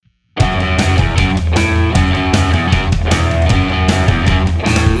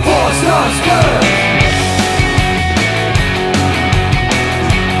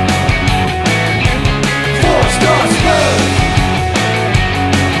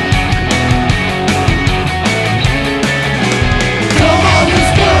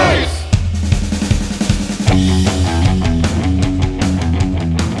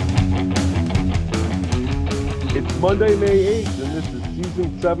Monday, May 8th, and this is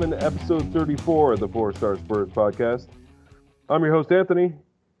Season 7, Episode 34 of the 4-Star Spurs Podcast. I'm your host, Anthony.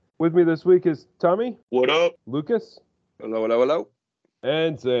 With me this week is Tommy. What up? Lucas. Hello.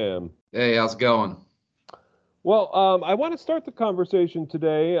 And Sam. Hey, how's it going? Well, I want to start the conversation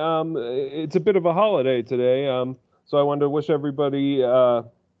today. It's a bit of a holiday today, so I wanted to wish everybody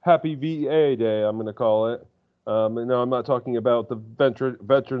Happy VA Day, I'm going to call it. No, I'm not talking about the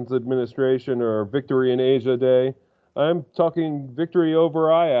Veterans Administration or Victory in Asia Day. I'm talking Victory over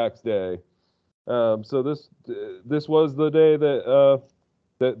Ajax Day. So this was the day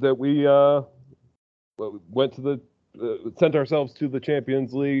that we went to sent ourselves to the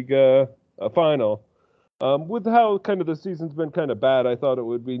Champions League final. With how kind of the season's been kind of bad, I thought it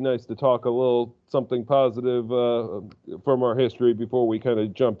would be nice to talk a little something positive from our history before we kind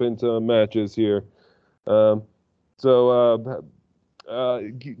of jump into matches here. So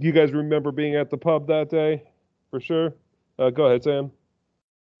you guys remember being at the pub that day, for sure? Go ahead, Sam.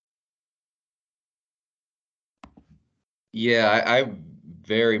 Yeah, I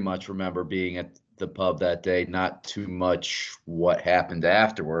very much remember being at the pub that day. Not too much what happened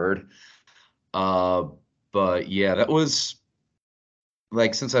afterward. But yeah, that was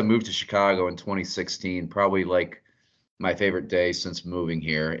like since I moved to Chicago in 2016, probably like my favorite day since moving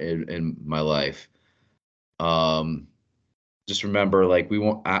here in my life. Just remember, like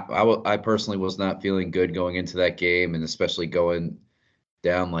I personally was not feeling good going into that game, and especially going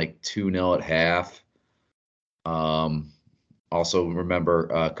down like 2-0 at half. Also remember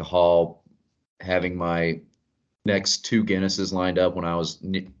Cahal having my next 2 Guinnesses lined up when I was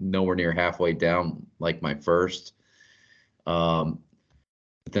nowhere near halfway down, like my first. But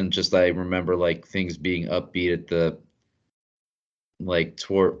then just I remember like things being upbeat at the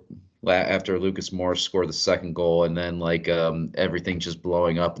after Lucas Morris scored the second goal, and then like everything just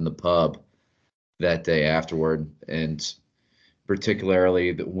blowing up in the pub that day afterward, and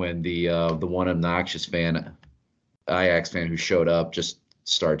particularly when the one obnoxious Ajax fan who showed up just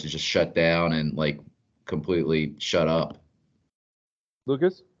started to just shut down and like completely shut up.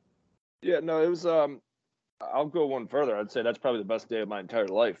 Lucas? Yeah, no, it was. I'll go one further. I'd say that's probably the best day of my entire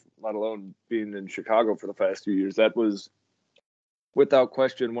life, let alone being in Chicago for the past 2 years. That was, without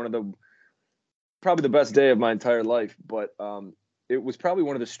question, probably the best day of my entire life. But it was probably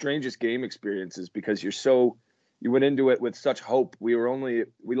one of the strangest game experiences because you went into it with such hope. We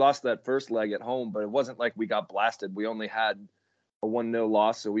lost that first leg at home, but it wasn't like we got blasted. We only had a 1-0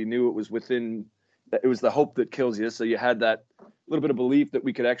 loss, so we knew it was it was the hope that kills you. So you had that little bit of belief that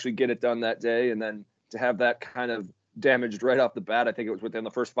we could actually get it done that day. And then to have that kind of damaged right off the bat, I think it was within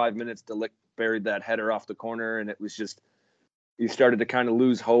the first 5 minutes, De Ligt buried that header off the corner. And it was just, you started to kind of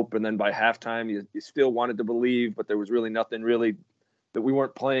lose hope. And then by halftime, you still wanted to believe, but there was really nothing really that we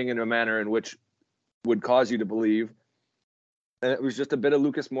weren't playing in a manner in which would cause you to believe. And it was just a bit of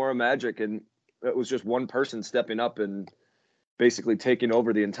Lucas Moura magic. And it was just one person stepping up and basically taking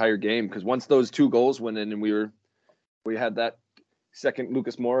over the entire game. Because once those 2 goals went in and we had that second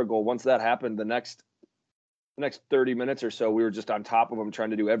Lucas Moura goal, once that happened, the next 30 minutes or so, we were just on top of them trying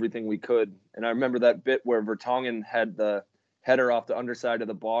to do everything we could. And I remember that bit where Vertonghen had the header off the underside of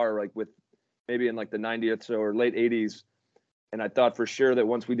the bar, like with maybe in like the 90th or late 80s. And I thought for sure that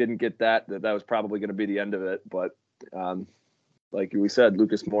once we didn't get that was probably going to be the end of it. But like we said,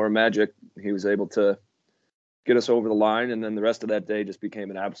 Lucas Moura magic, he was able to get us over the line. And then the rest of that day just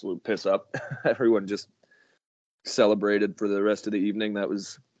became an absolute piss up. Everyone just celebrated for the rest of the evening. That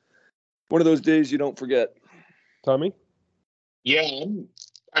was one of those days you don't forget. Tommy? Yeah,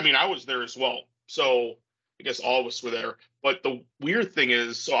 I mean, I was there as well. So I guess all of us were there. But the weird thing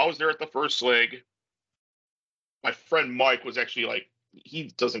is, so I was there at the first leg. My friend Mike was actually like,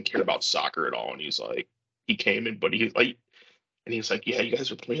 he doesn't care about soccer at all. And he's like, he came in, but he's like, yeah, you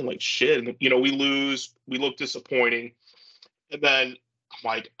guys are playing like shit. And, we lose. We look disappointing. And then I'm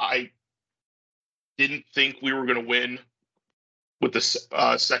like, I didn't think we were going to win with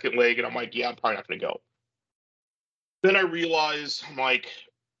the second leg. And I'm like, yeah, I'm probably not going to go. Then I realized, I'm like,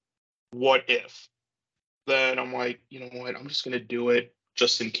 what if? Then I'm like, you know what? I'm just going to do it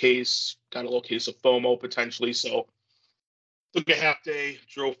just in case. Got a little case of FOMO potentially. So took a half day,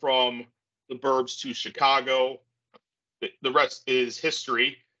 drove from the burbs to Chicago. The rest is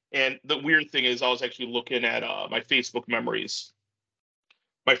history. And the weird thing is I was actually looking at my Facebook memories.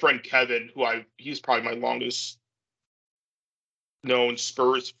 My friend Kevin, he's probably my longest known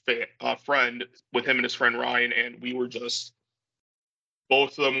Spurs friend, with him and his friend Ryan, and we were just,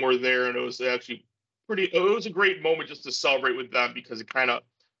 both of them were there, and it was actually it was a great moment just to celebrate with them, because it kind of,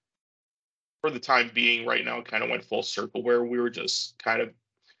 for the time being right now, kind of went full circle, where we were just kind of,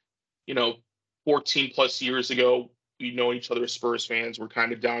 14 plus years ago, we know each other as Spurs fans. We're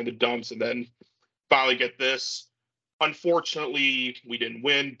kind of down in the dumps, and then finally get this. Unfortunately, we didn't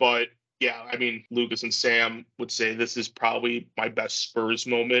win, but yeah, I mean, Lucas and Sam would say this is probably my best Spurs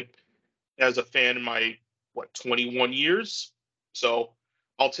moment as a fan in my 21 years. So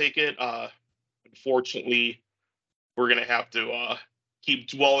I'll take it. Unfortunately, we're gonna have to keep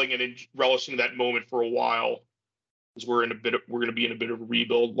dwelling and relishing that moment for a while, because we're gonna be in a bit of a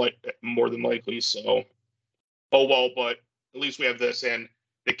rebuild, like more than likely. So, oh well, but at least we have this, and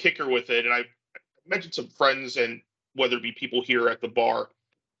the kicker with it. And I mentioned some friends, and whether it be people here at the bar.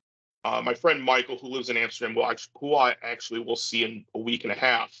 My friend Michael, who lives in Amsterdam, who I actually will see in a week and a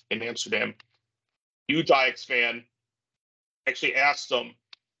half in Amsterdam, huge Ajax fan, actually asked him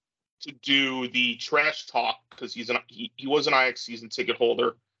to do the trash talk because he was an Ajax season ticket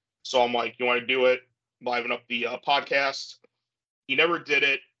holder. So I'm like, you want to do it? Liven up the podcast. He never did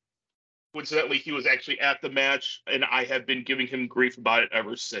it. Coincidentally, he was actually at the match, and I have been giving him grief about it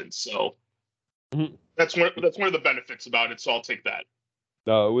ever since. So that's one of the benefits about it. So I'll take that.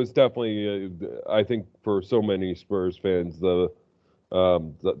 No, it was definitely, I think, for so many Spurs fans, the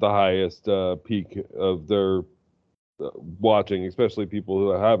highest peak of their watching, especially people who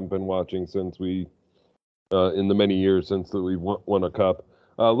haven't been watching since in the many years since that we won a cup.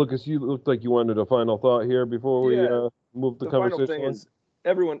 Lucas, you looked like you wanted a final thought here before we move the conversation. Final thing is,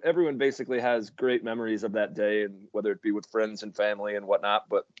 everyone basically has great memories of that day, and whether it be with friends and family and whatnot.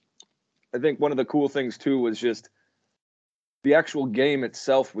 But I think one of the cool things too was just the actual game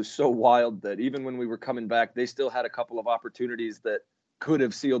itself was so wild that even when we were coming back, they still had a couple of opportunities that could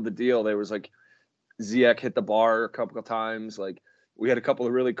have sealed the deal. There was like Ziyech hit the bar a couple of times. Like we had a couple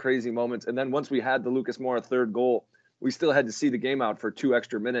of really crazy moments. And then once we had the Lucas Moura third goal, we still had to see the game out for 2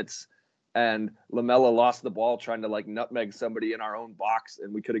 extra minutes. And Lamela lost the ball trying to like nutmeg somebody in our own box,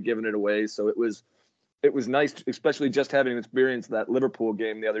 and we could have given it away. So it was nice, especially just having experienced that Liverpool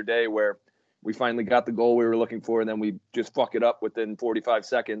game the other day where we finally got the goal we were looking for, and then we just fuck it up within 45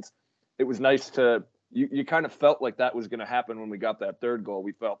 seconds. It was nice to you kind of felt like that was going to happen when we got that third goal.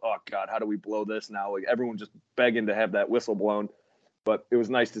 We felt, oh God, how do we blow this now? Like everyone just begging to have that whistle blown. But it was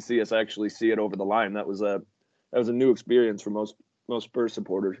nice to see us actually see it over the line. That was a new experience for most Spurs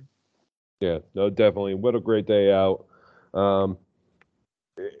supporters. Yeah, no, definitely. What a great day out. It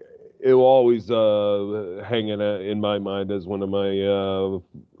will always hang in my mind as one of my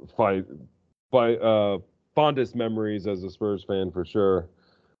fondest memories as a Spurs fan for sure.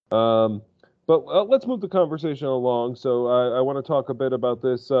 But let's move the conversation along. So I want to talk a bit about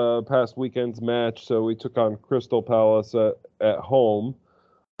this past weekend's match. So we took on Crystal Palace at home.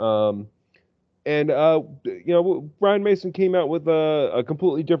 And Brian Mason came out with a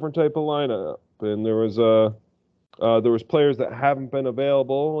completely different type of lineup. And there was players that haven't been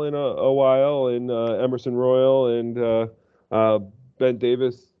available in a while, in Emerson Royal and Ben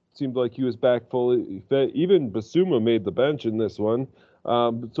Davis seemed like he was back fully fit. Even Basuma made the bench in this one.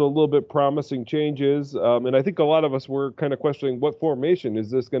 So a little bit promising changes. And I think a lot of us were kind of questioning what formation is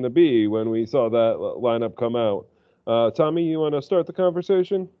this going to be when we saw that lineup come out. Tommy, you want to start the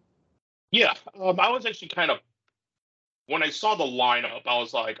conversation? Yeah, I was actually when I saw the lineup, I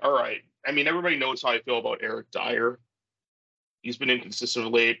was like, all right. I mean, everybody knows how I feel about Eric Dyer. He's been inconsistent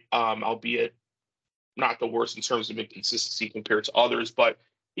of late, albeit not the worst in terms of inconsistency compared to others, but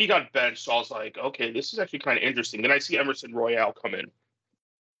he got benched, so I was like, okay, this is actually kind of interesting. Then I see Emerson Royal come in.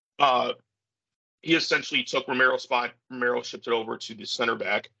 He essentially took Romero's spot. Romero shipped it over to the center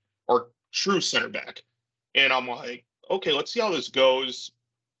back, or true center back. And I'm like, okay, let's see how this goes.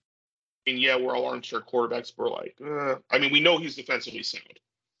 And yeah, we're all armchair quarterbacks. We're like, I mean, we know he's defensively sound.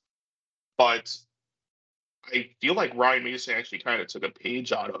 But I feel like Ryan Mason actually kind of took a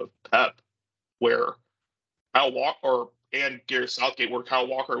page out of Pep, where Kyle Walker and Gareth Southgate, where Kyle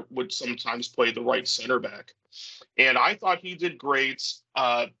Walker would sometimes play the right center back. And I thought he did great.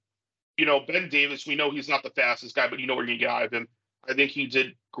 Ben Davis, we know he's not the fastest guy, but you know what you're going to get out of him. I think he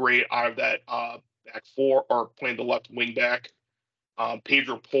did great out of that back four, or playing the left wing back.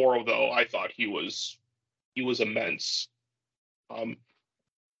 Pedro Porro, though, I thought he was immense.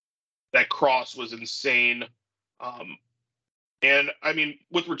 That cross was insane. And I mean,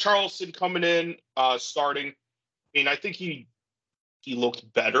 with Richarlison coming in, starting, I mean, I think he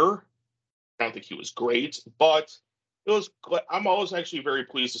looked better. I don't think he was great, but I'm always actually very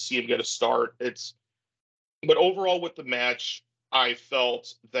pleased to see him get a start. But overall with the match, I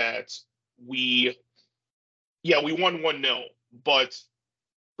felt that we won 1-0, but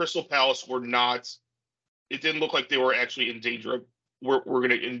Crystal Palace were not. It didn't look like they were actually in danger of. We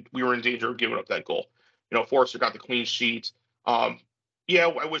were in danger of giving up that goal. Forster got the clean sheet. I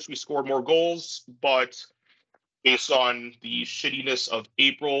wish we scored more goals, but based on the shittiness of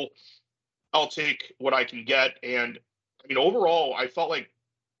April. I'll take what I can get. And I mean, overall, I felt like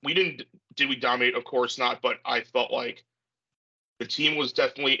did we dominate? Of course not. But I felt like the team was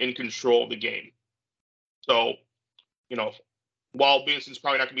definitely in control of the game. So, while Benson's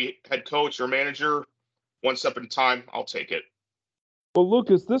probably not going to be head coach or manager, one step at a time, I'll take it. Well,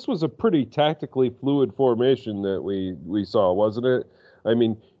 Lucas, this was a pretty tactically fluid formation that we saw, wasn't it? I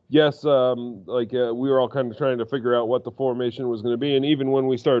mean, yes, we were all kind of trying to figure out what the formation was going to be, and even when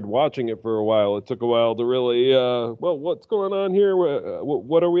we started watching it for a while, it took a while to really, what's going on here?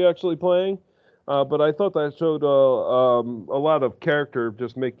 What are we actually playing? But I thought that showed a lot of character,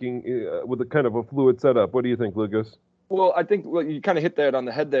 just making with a kind of a fluid setup. What do you think, Lucas? Well, I think you kind of hit that on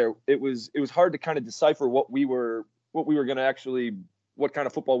the head there. It was hard to kind of decipher what we were going to actually, what kind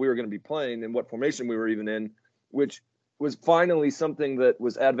of football we were going to be playing and what formation we were even in, which was finally something that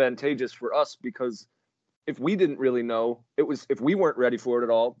was advantageous for us, because if we didn't really know, if we weren't ready for it at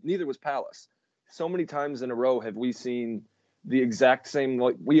all, neither was Palace. So many times in a row have we seen the exact same,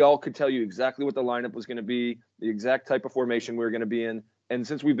 like we all could tell you exactly what the lineup was going to be, the exact type of formation we were going to be in. And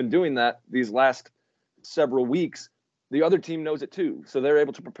since we've been doing that these last several weeks, the other team knows it too. So they're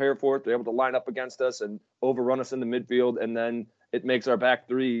able to prepare for it. They're able to line up against us and overrun us in the midfield. And then it makes our back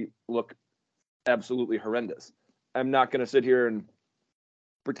three look absolutely horrendous. I'm not going to sit here and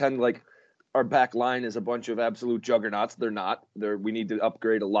pretend like our back line is a bunch of absolute juggernauts. They're not. We need to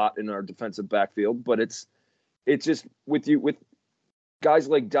upgrade a lot in our defensive backfield, but it's just with guys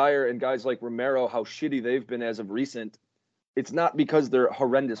like Dyer and guys like Romero, how shitty they've been as of recent. It's not because they're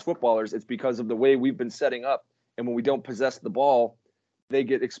horrendous footballers. It's because of the way we've been setting up. And when we don't possess the ball, they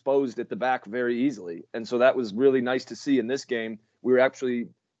get exposed at the back very easily. And so that was really nice to see in this game. We were actually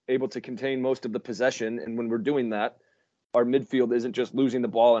able to contain most of the possession. And when we're doing that, our midfield isn't just losing the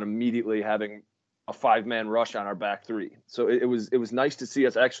ball and immediately having a 5-man rush on our back three. So it was nice to see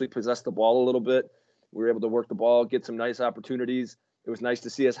us actually possess the ball a little bit. We were able to work the ball, get some nice opportunities. It was nice to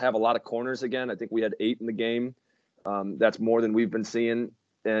see us have a lot of corners again. I think we had 8 in the game. That's more than we've been seeing.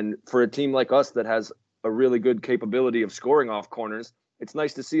 And for a team like us that has a really good capability of scoring off corners, it's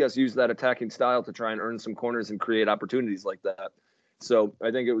nice to see us use that attacking style to try and earn some corners and create opportunities like that. So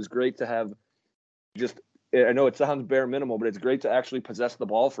I think it was great to have I know it sounds bare minimal, but it's great to actually possess the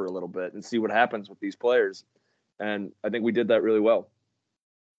ball for a little bit and see what happens with these players. And I think we did that really well.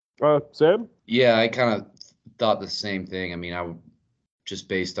 Sam? Yeah, I kind of thought the same thing. I mean, just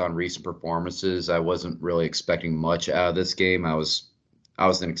based on recent performances, I wasn't really expecting much out of this game. I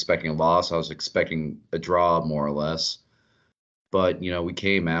wasn't expecting a loss. I was expecting a draw, more or less. But, we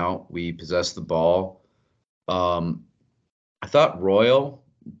came out, we possessed the ball. I thought Royal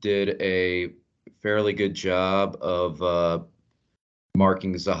did a fairly good job of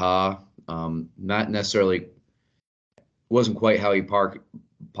marking Zaha. Not necessarily, wasn't quite how he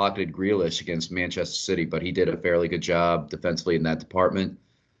pocketed Grealish against Manchester City, but he did a fairly good job defensively in that department.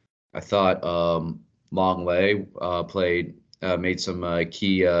 I thought Longley made some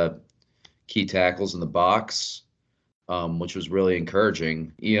key tackles in the box, which was really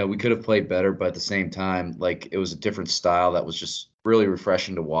encouraging. We could have played better, but at the same time, it was a different style that was just really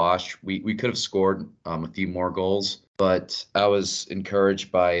refreshing to watch. We could have scored a few more goals, but I was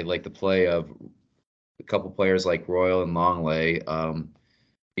encouraged by the play of a couple players like Royal and Longley,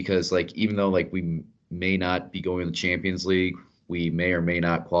 because even though we may not be going to the Champions League, we may or may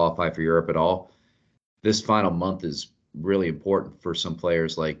not qualify for Europe at all. This final month is really important for some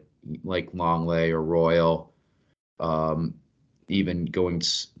players like Longley or Royal, even going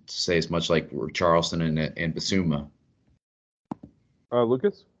to say as much like Charleston and Basuma.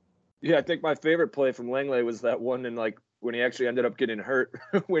 Lucas? Yeah, I think my favorite play from Langley was that one in when he actually ended up getting hurt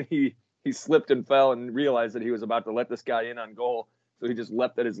when he slipped and fell and realized that he was about to let this guy in on goal. So he just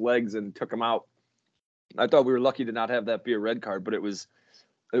leapt at his legs and took him out. I thought we were lucky to not have that be a red card, but it was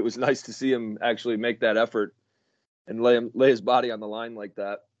nice to see him actually make that effort and lay his body on the line like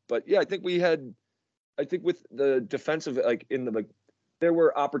that. But yeah, I think with the defensive, there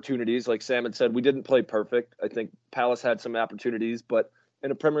were opportunities, like Sam had said, we didn't play perfect. I think Palace had some opportunities, but in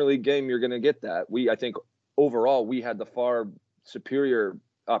a Premier League game, you're going to get that. I think overall, we had the far superior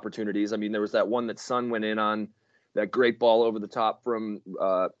opportunities. I mean, there was that one that Son went in on, that great ball over the top from,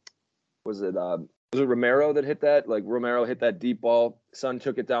 was it Romero that hit that? Romero hit that deep ball. Son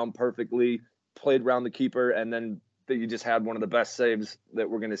took it down perfectly, played around the keeper, and then you just had one of the best saves that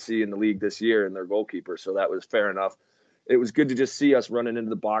we're going to see in the league this year in their goalkeeper. So that was fair enough. It was good to just see us running into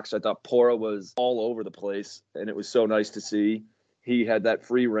the box. I thought Porro was all over the place, and it was so nice to see. He had that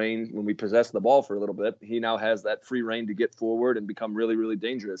free reign when we possessed the ball for a little bit. He now has that free reign to get forward and become really, really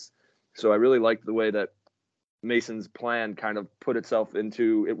dangerous. So I really liked the way that Mason's plan kind of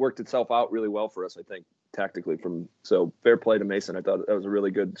it worked itself out really well for us, I think, tactically. So fair play to Mason. I thought that was a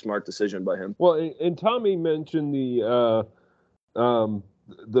really good, smart decision by him. Well, and Tommy mentioned the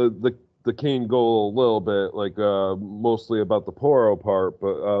Kane goal a little bit, like mostly about the Porro part,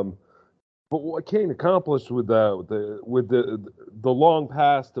 but what Kane accomplished with that, with the long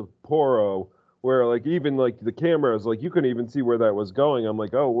pass to Porro, where like even like the cameras, like you couldn't even see where that was going. I'm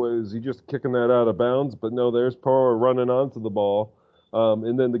like, oh, is he just kicking that out of bounds? But no, there's Porro running onto the ball.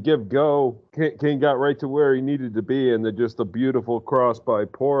 And then the give go, Kane got right to where he needed to be, and then just a beautiful cross by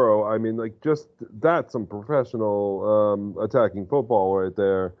Porro. I mean, like just that's some professional attacking football right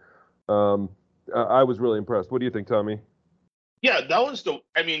there. I was really impressed. What do you think, Tommy? Yeah, that was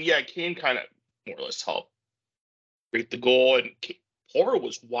Kane kind of more or less helped create the goal, and Porter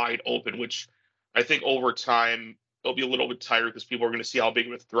was wide open, which I think over time it'll be a little bit tired because people are going to see how big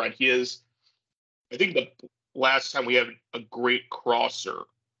of a threat he is. I think the last time we had a great crosser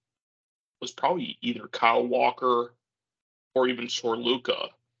was probably either Kyle Walker or even Sorluka.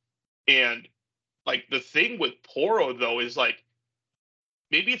 And like the thing with Porro though is like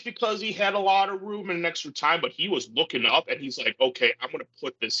maybe it's because he had a lot of room and an extra time, but he was looking up and he's like, okay, I'm going to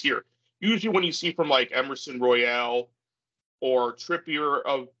put this here. Usually when you see from like Emerson Royale or Trippier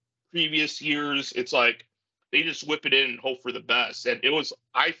of previous years, it's like they just whip it in and hope for the best. And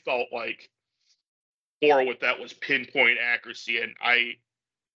I felt like Porro with that was pinpoint accuracy. And I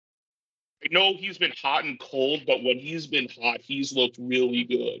know he's been hot and cold, but when he's been hot, he's looked really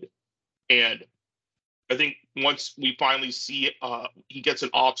good. And I think once we finally see he gets an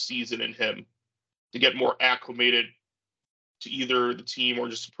off season in him to get more acclimated to either the team or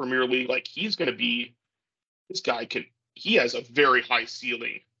just the Premier League, like he's going to be, he has a very high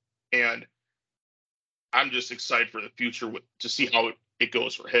ceiling, and I'm just excited for the future to see how it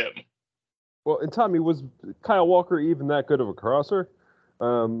goes for him. Well, and Tommy, was Kyle Walker even that good of a crosser?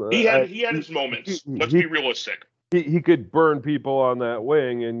 He had his moments. Let's be realistic. He could burn people on that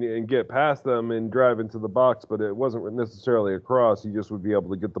wing and get past them and drive into the box, but it wasn't necessarily a cross. He just would be able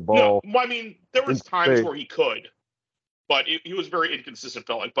to get the ball. No, I mean, there was times where he could, but he was very inconsistent,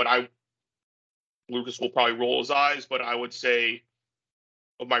 felt like. But Lucas will probably roll his eyes, but I would say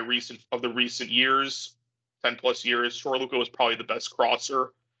of the recent years, 10 plus years, Sorluka was probably the best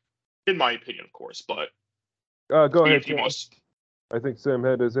crosser, in my opinion, of course. But go ahead, Sam. I think Sam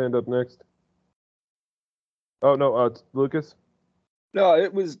had his hand up next. Oh no, it's Lucas. No,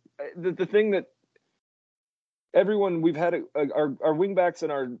 it was the thing that everyone we've had our wingbacks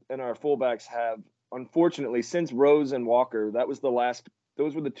and our fullbacks have, unfortunately, since Rose and Walker,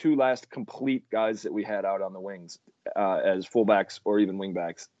 those were the two last complete guys that we had out on the wings as fullbacks or even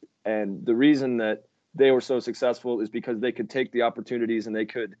wingbacks. And the reason that they were so successful is because they could take the opportunities and they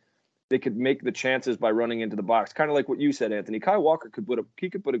could make the chances by running into the box. Kind of like what you said, Anthony. Kyle Walker could put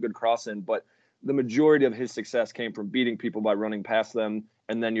a good cross in, but the majority of his success came from beating people by running past them,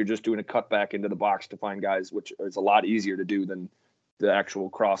 and then you're just doing a cutback into the box to find guys, which is a lot easier to do than the actual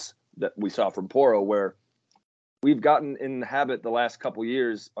cross that we saw from Porro, where we've gotten in the habit the last couple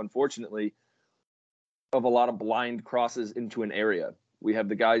years, unfortunately, of a lot of blind crosses into an area. We have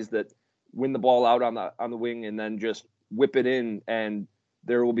the guys that win the ball out on the wing and then just whip it in, and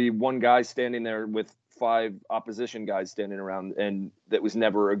there will be one guy standing there with 5 opposition guys standing around, and that was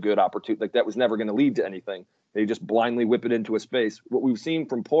never a good opportunity. Like that was never going to lead to anything. They just blindly whip it into a space. What we've seen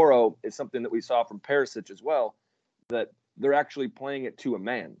from Porro is something that we saw from Perisic as well, that they're actually playing it to a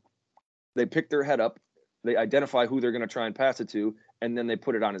man. They pick their head up, they identify who they're going to try and pass it to, and then they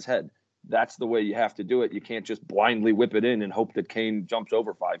put it on his head. That's the way you have to do it. You can't just blindly whip it in and hope that Kane jumps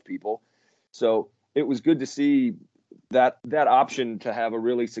over 5 people. So it was good to see that option to have a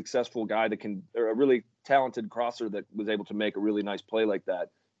really successful guy or a really talented crosser that was able to make a really nice play like that.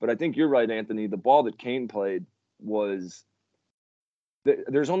 But I think you're right, Anthony. The ball that Kane played was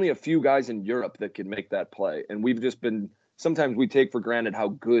there's only a few guys in Europe that can make that play. And we've just sometimes we take for granted how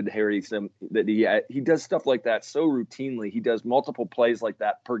good Harry that he does stuff like that so routinely. He does multiple plays like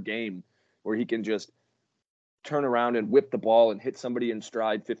that per game where he can just turn around and whip the ball and hit somebody in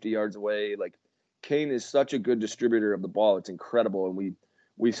stride 50 yards away. Like Kane is such a good distributor of the ball. It's incredible. And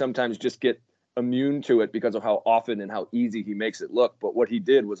we sometimes just get immune to it because of how often and how easy he makes it look. But what he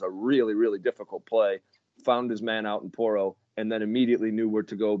did was a really, really difficult play, found his man out in Porro, and then immediately knew where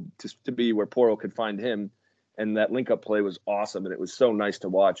to go to be where Porro could find him. And that link-up play was awesome, and it was so nice to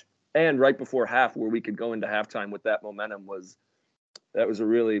watch. And right before half, where we could go into halftime with that momentum,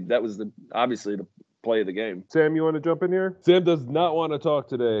 obviously the play of the game. Sam, you want to jump in here? Sam does not want to talk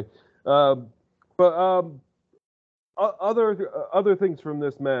today. But other things from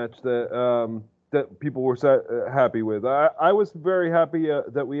this match that that people were happy with. I was very happy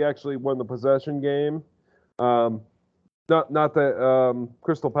that we actually won the possession game. Not that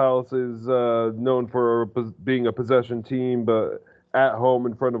Crystal Palace is known for being a possession team, but at home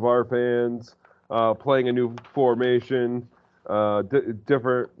in front of our fans, playing a new formation,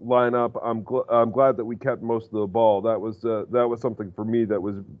 different lineup. I'm glad that we kept most of the ball. That was something for me that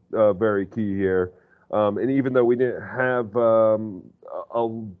was very key here. And even though we didn't have a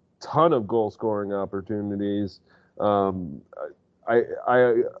ton of goal scoring opportunities, I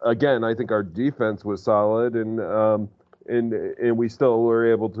think our defense was solid, and we still were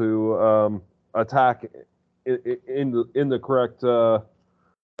able to attack in the correct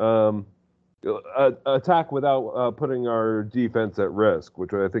attack without putting our defense at risk,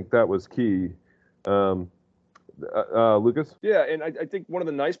 which I think that was key. Lucas? Yeah, and I think one of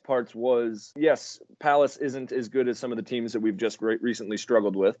the nice parts was, yes, Palace isn't as good as some of the teams that we've just recently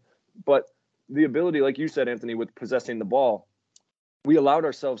struggled with, but the ability, like you said, Anthony, with possessing the ball, we allowed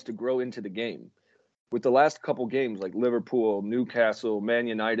ourselves to grow into the game. With the last couple games, like Liverpool, Newcastle, Man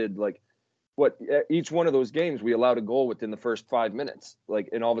United, each one of those games, we allowed a goal within the first 5 minutes.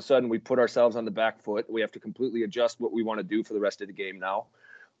 And all of a sudden, we put ourselves on the back foot. We have to completely adjust what we want to do for the rest of the game now.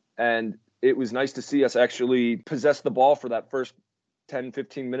 And it was nice to see us actually possess the ball for that first 10,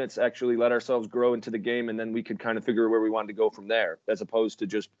 15 minutes, actually let ourselves grow into the game, and then we could kind of figure where we wanted to go from there, as opposed to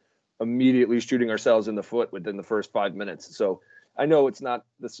just immediately shooting ourselves in the foot within the first 5 minutes. So I know it's not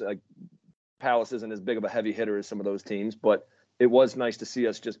this, Palace isn't as big of a heavy hitter as some of those teams, but it was nice to see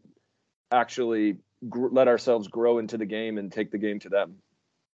us just actually let ourselves grow into the game and take the game to them.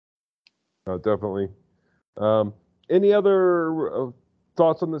 Definitely. Any other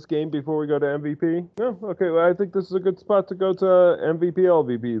thoughts on this game before we go to MVP? No? Okay, well, I think this is a good spot to go to MVP,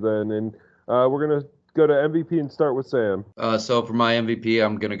 LVP then. And we're going to go to MVP and start with Sam. So for my MVP,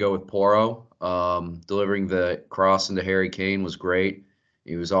 I'm going to go with Porro. Delivering the cross into Harry Kane was great.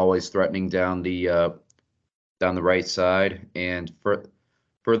 He was always threatening down the right side. And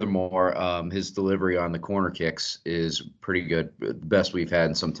furthermore, his delivery on the corner kicks is pretty good, the best we've had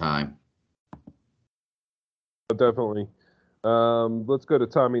in some time. Definitely. Let's go to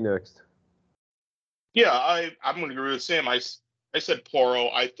Tommy next. Yeah, I'm going to agree with Sam. I said Porro.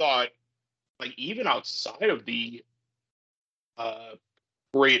 I thought, even outside of the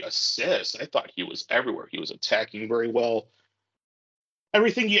great assist, I thought he was everywhere. He was attacking very well.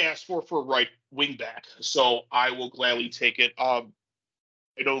 Everything you asked for a right wing back. So I will gladly take it. I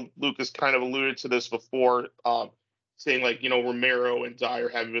know Lucas kind of alluded to this before, saying Romero and Dyer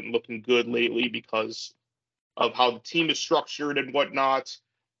haven't been looking good lately because of how the team is structured and whatnot.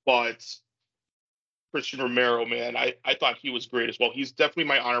 But Christian Romero, man, I thought he was great as well. He's definitely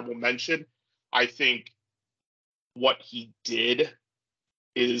my honorable mention. I think what he did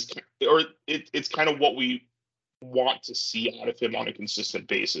it's kind of what we want to see out of him on a consistent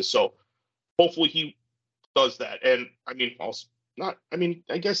basis. So hopefully he does that. And I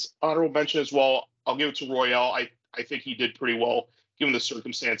guess honorable mention as well. I'll give it to Royale. I think he did pretty well given the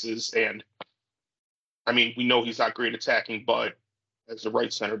circumstances. And we know he's not great attacking, but as the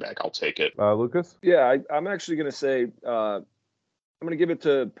right center back, I'll take it. Lucas? Yeah, I'm actually going to say I'm going to give it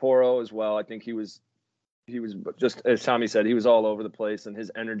to Porro as well. I think he was just, as Tommy said, he was all over the place, and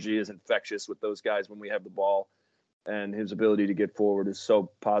his energy is infectious with those guys when we have the ball, and his ability to get forward is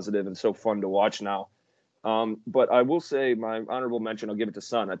so positive and so fun to watch now. But I will say my honorable mention, I'll give it to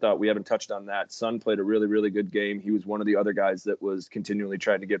Son. I thought we haven't touched on that. Son played a really, really good game. He was one of the other guys that was continually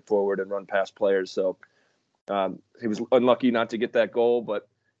trying to get forward and run past players. So he was unlucky not to get that goal, but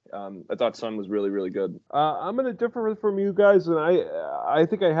I thought Son was really, really good. I'm going to differ from you guys, and I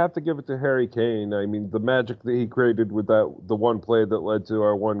think I have to give it to Harry Kane. I mean, the magic that he created with the one play that led to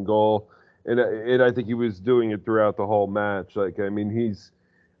our one goal, and I think he was doing it throughout the whole match. He's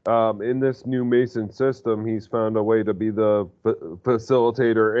in this new Mason system, he's found a way to be the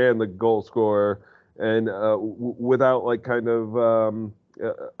facilitator and the goal scorer, and without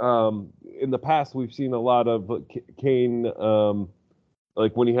in the past we've seen a lot of Kane.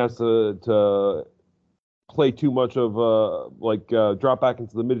 When he has to play too much of drop back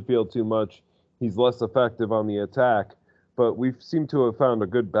into the midfield too much, he's less effective on the attack. But we seem to have found a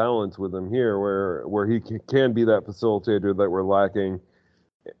good balance with him here, where he can be that facilitator that we're lacking,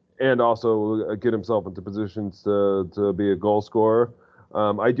 and also get himself into positions to be a goal scorer.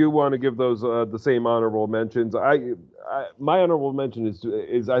 I do want to give those the same honorable mentions. My honorable mention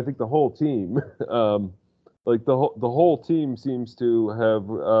is I think the whole team. The whole team seems to have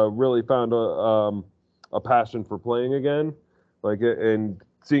really found a passion for playing again, and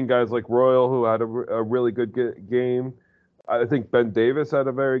seeing guys like Royal, who had a really good game. I think Ben Davis had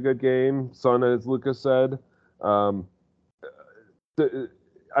a very good game. Son, as Lucas said. I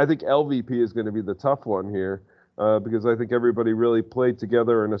think LVP is going to be the tough one here because I think everybody really played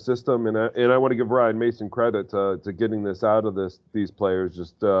together in a system, and I want to give Ryan Mason credit to getting this out of these players.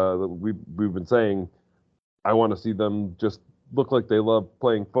 Just we've been saying, I want to see them just look like they love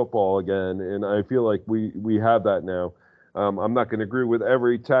playing football again, and I feel like we have that now. I'm not going to agree with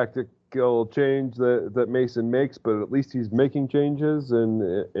every tactical change that Mason makes, but at least he's making changes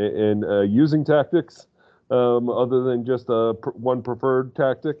and using tactics other than just one preferred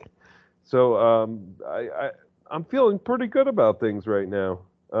tactic. So I'm feeling pretty good about things right now.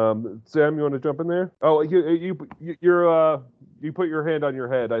 Sam, you want to jump in there? Oh, you put your hand on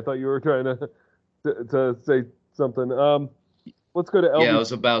your head. I thought you were trying to say something. Let's go to LVP. Yeah, I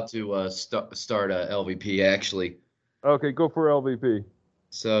was about to start LVP, actually. Okay, go for LVP.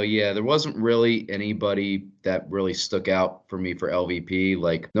 So, yeah, there wasn't really anybody that really stuck out for me for LVP.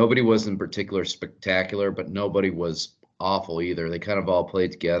 Like, nobody was in particular spectacular, but nobody was awful either. They kind of all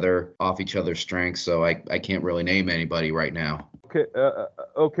played together off each other's strengths, so I can't really name anybody right now.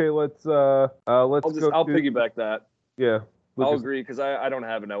 Okay, let's I'll go. piggyback that. Yeah. I'll agree because I don't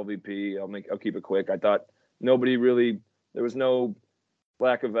have an LVP. I'll keep it quick. I thought nobody really. There was no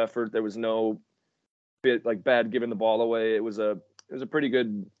lack of effort. There was no bad giving the ball away. It was a pretty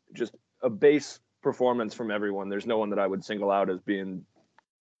good, just a base performance from everyone. There's no one that I would single out as being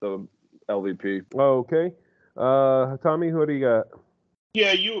the LVP. Okay. Tommy, who do you got?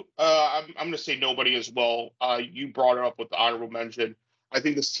 Yeah, I'm going to say nobody as well. You brought it up with the honorable mention. I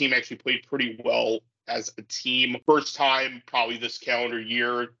think this team actually played pretty well as a team. First time probably this calendar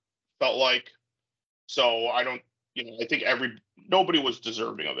year, felt like. So I think nobody was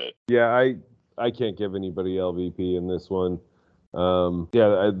deserving of it. Yeah, I can't give anybody LVP in this one.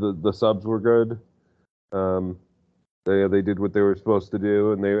 The subs were good. They did what they were supposed to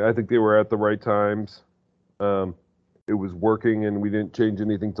do, and I think they were at the right times. It was working, and we didn't change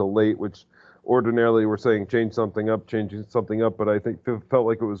anything till late, which ordinarily we're saying changing something up, but I think it felt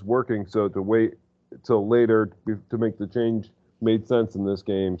like it was working. So to wait till later to make the change made sense in this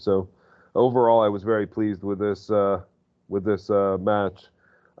game. So overall, I was very pleased with this match.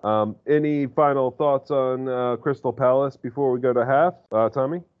 Any final thoughts on Crystal Palace before we go to half?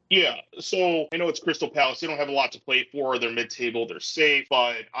 Tommy? Yeah, so I know it's Crystal Palace. They don't have a lot to play for. They're mid-table. They're safe.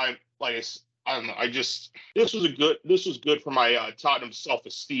 But I don't know. This was good for my Tottenham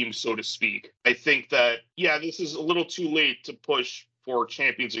self-esteem, so to speak. I think that, this is a little too late to push for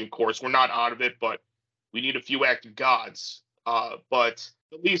Champions League, of course. We're not out of it, but we need a few active gods. But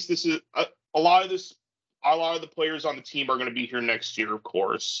at least this is a lot of the players on the team are going to be here next year, of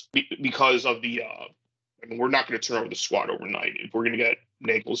course, because of the we're not going to turn over the squad overnight if we're going to get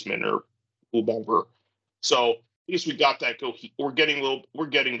Nagelsmann or whoever. So at least we got that go. We're getting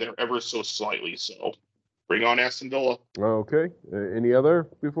there ever so slightly. So bring on Aston Villa. Okay. Any other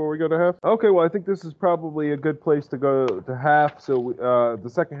before we go to half? Okay. Well, I think this is probably a good place to go to half. So the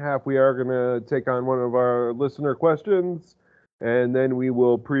second half, we are going to take on one of our listener questions, and then we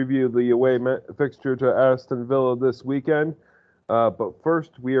will preview the away fixture to Aston Villa this weekend. But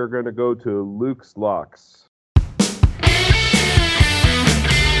first, we are going to go to Luke's Locks.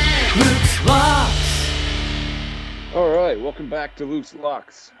 Luke's Locks. All right, welcome back to Luke's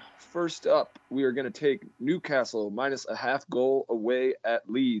Locks. First up, we are going to take Newcastle minus a half goal away at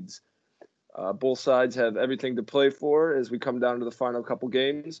Leeds. Both sides have everything to play for as we come down to the final couple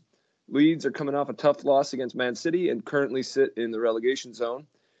games. Leeds are coming off a tough loss against Man City and currently sit in the relegation zone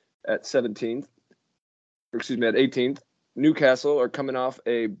at 18th. Newcastle are coming off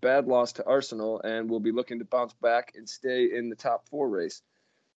a bad loss to Arsenal and will be looking to bounce back and stay in the top four race.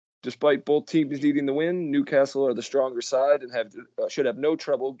 Despite both teams needing the win, Newcastle are the stronger side and should have no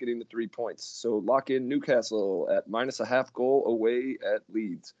trouble getting the 3 points. So lock in Newcastle at minus a half goal away at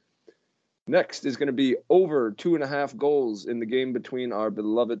Leeds. Next is going to be over 2.5 goals in the game between our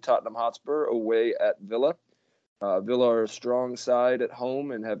beloved Tottenham Hotspur away at Villa. Villa are a strong side at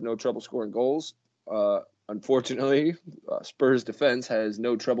home and have no trouble scoring goals. Unfortunately, Spurs defense has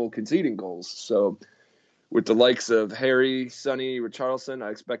no trouble conceding goals. So with the likes of Harry, Sonny, Richarlison, I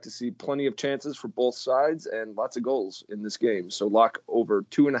expect to see plenty of chances for both sides and lots of goals in this game. So lock over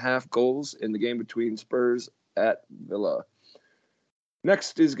 2.5 goals in the game between Spurs at Villa.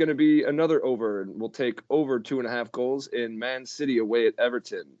 Next is going to be another over, and we'll take over 2.5 goals in Man City away at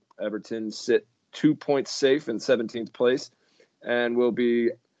Everton. Everton sit 2 points safe in 17th place and will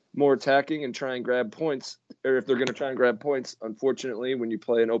be more attacking and try and grab points, or if they're going to try and grab points, unfortunately, when you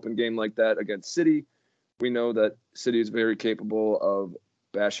play an open game like that against City, we know that City is very capable of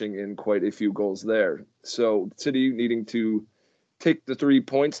bashing in quite a few goals there. So City, needing to take the 3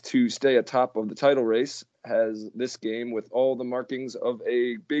 points to stay atop of the title race, has this game with all the markings of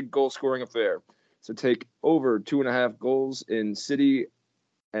a big goal-scoring affair. So take over 2.5 goals in City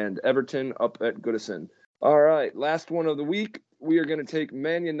and Everton up at Goodison. All right, last one of the week. We are going to take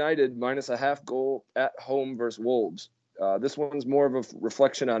Man United minus a half goal at home versus Wolves. This one's more of a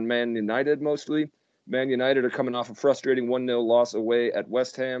reflection on Man United mostly. Man United are coming off a frustrating 1-0 loss away at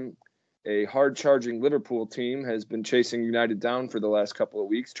West Ham. A hard-charging Liverpool team has been chasing United down for the last couple of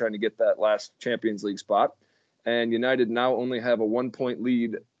weeks, trying to get that last Champions League spot. And United now only have a 1-point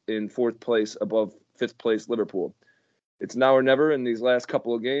lead in 4th place above 5th place Liverpool. It's now or never in these last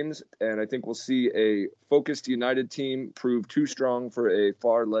couple of games, and I think we'll see a focused United team prove too strong for a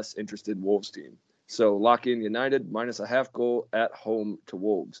far less interested Wolves team. So lock in United minus a half goal at home to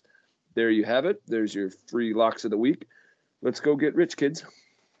Wolves. There you have it. There's your free locks of the week. Let's go get rich, kids.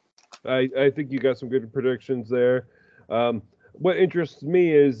 I think you got some good predictions there. What interests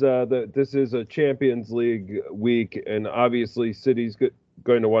me is that this is a Champions League week, and obviously City's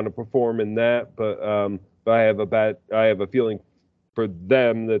going to want to perform in that. But I have a feeling for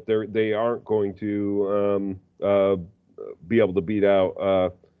them that they aren't going to be able to beat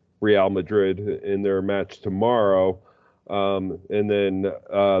out Real Madrid in their match tomorrow. And then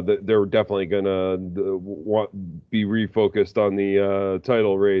they're definitely going to be refocused on the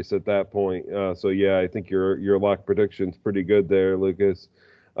title race at that point. So yeah, I think your lock prediction's pretty good there, Lucas.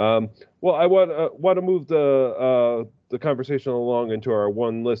 Well, I want to move the conversation along into our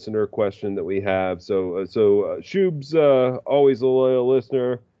one listener question that we have. So Shub's always a loyal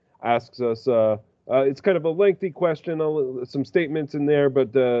listener, asks us. It's kind of a lengthy question, some statements in there,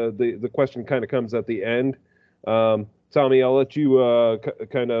 but the question kind of comes at the end. Tommy, I'll let you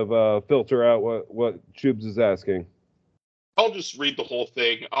kind of filter out what Shubs is asking. I'll just read the whole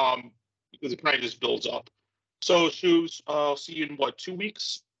thing because it kind of just builds up. So, Shubs, I'll see you in, 2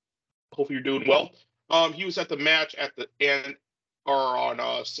 weeks? Hopefully you're doing well. He was at the match at the end or on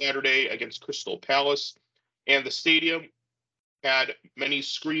Saturday against Crystal Palace, and the stadium had many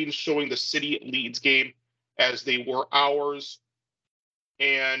screens showing the City Leeds game as they were ours.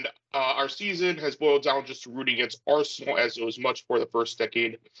 And our season has boiled down just to rooting against Arsenal, as it was much for the first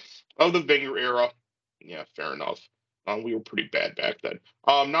decade of the Wenger era. Yeah, fair enough. We were pretty bad back then.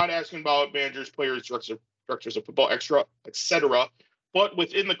 Not asking about managers, players, directors of football, etc. But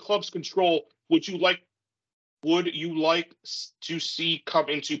within the club's control, would you like to see come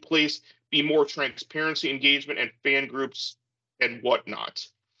into place be more transparency, engagement, and fan groups and whatnot?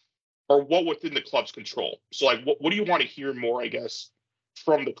 Or what within the club's control? So, like, what do you want to hear more, I guess,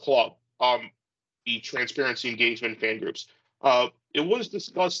 from the club, the transparency, engagement, fan groups. It was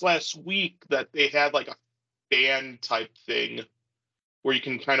discussed last week that they had like a fan type thing where you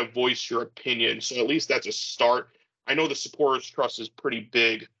can kind of voice your opinion. So at least that's a start. I know the supporters trust is pretty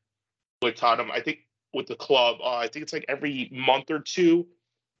big with Tottenham. I think with the club, I think it's like every month or two,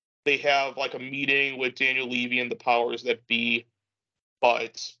 they have like a meeting with Daniel Levy and the powers that be.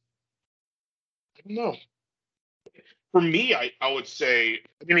 But I don't know. For me, I would say,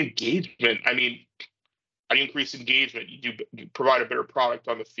 engagement. I'd increase engagement. You provide a better product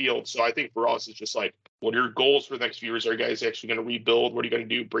on the field. So I think for us, it's just like, what are your goals for the next few years? Are you guys actually going to rebuild? What are you going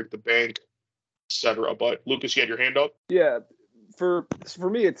to do? Break the bank, etc. But Lucas, you had your hand up. Yeah, for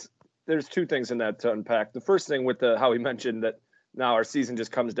me, there's two things in that to unpack. The first thing with how he mentioned that now our season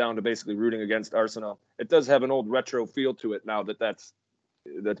just comes down to basically rooting against Arsenal. It does have an old retro feel to it now that's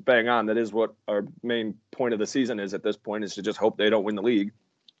bang on. That is what our main point of the season is at this point, is to just hope they don't win the league.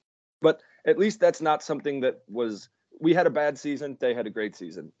 But at least that's not something we had a bad season. They had a great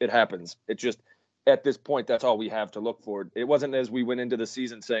season. It happens. It just, at this point, that's all we have to look for. It wasn't as we went into the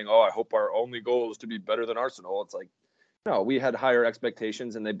season saying, I hope our only goal is to be better than Arsenal. It's like, no, we had higher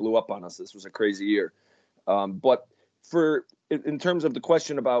expectations and they blew up on us. This was a crazy year. But in terms of the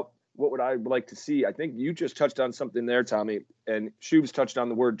question about what would I like to see, I think you just touched on something there, Tommy, and Shubes touched on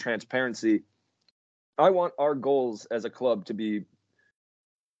the word transparency. I want our goals as a club to be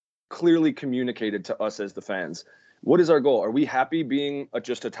clearly communicated to us as the fans. What is our goal? Are we happy being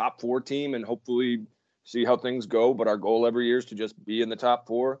just a top 4 team and hopefully see how things go, but our goal every year is to just be in the top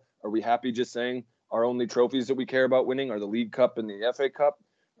 4? Are we happy just saying our only trophies that we care about winning are the League Cup and the FA Cup?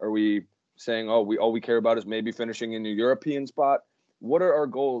 Are we saying, all we care about is maybe finishing in a European spot? What are our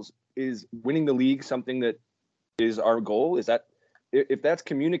goals? Is winning the league something that is our goal? Is that, if that's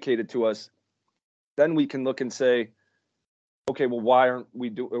communicated to us, then we can look and say, okay, well, why aren't we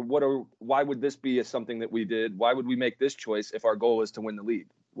why would this be something that we did? Why would we make this choice if our goal is to win the league?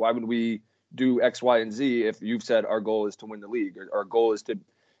 Why would we do X, Y, and Z if you've said our goal is to win the league, or our goal is to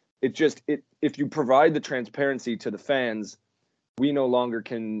if you provide the transparency to the fans, we no longer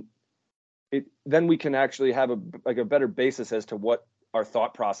can then we can actually have a better basis as to what our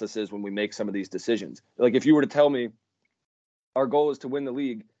thought process is when we make some of these decisions. Like if you were to tell me our goal is to win the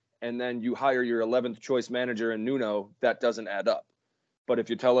league and then you hire your 11th choice manager in Nuno, that doesn't add up. But if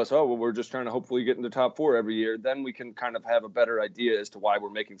you tell us, oh, well, we're just trying to hopefully get in the top 4 every year, then we can kind of have a better idea as to why we're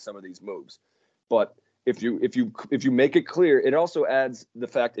making some of these moves. But if you make it clear, it also adds the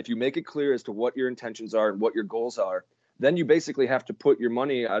fact, if you make it clear as to what your intentions are and what your goals are, then you basically have to put your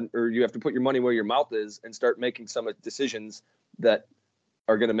money on, or you have to put your money where your mouth is and start making some decisions that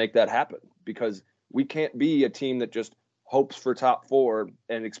are going to make that happen. Because we can't be a team that just hopes for top 4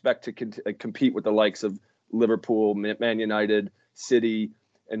 and expect to compete with the likes of Liverpool, Man United, City,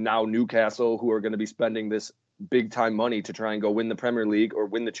 and now Newcastle, who are going to be spending this big time money to try and go win the Premier League or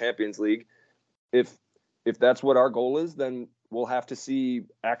win the Champions League. If that's what our goal is, then we'll have to see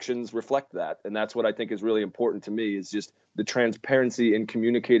actions reflect that. And that's what I think is really important to me, is just the transparency in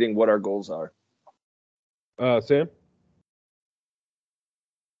communicating what our goals are. Sam?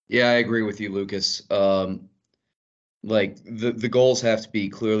 Yeah, I agree with you, Lucas. Like the goals have to be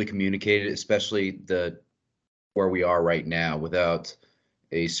clearly communicated, especially where we are right now without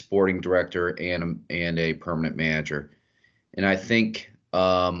a sporting director and a permanent manager. And I think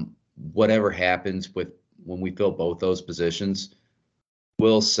whatever happens when we fill both those positions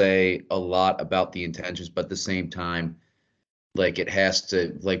will say a lot about the intentions, but at the same time, like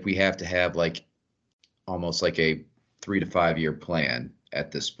we have to have like almost like a 3 to 5 year plan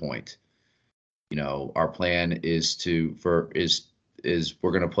at this point. You know, our plan is we're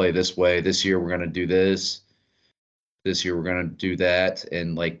going to play this way. This year we're going to do this. This year we're going to do that.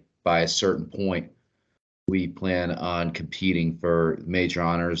 And like by a certain point, we plan on competing for major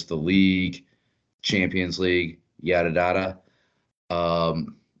honors, the league, Champions League, yada yada.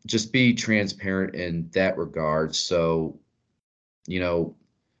 Just be transparent in that regard. So, you know,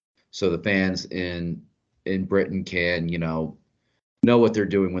 so the fans in Britain can, know what they're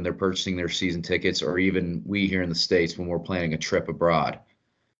doing when they're purchasing their season tickets, or even we here in the States when we're planning a trip abroad.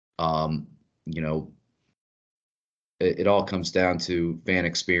 It all comes down to fan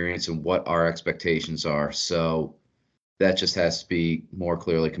experience and what our expectations are. So that just has to be more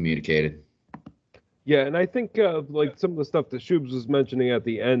clearly communicated. Yeah, and I think like some of the stuff that Shubes was mentioning at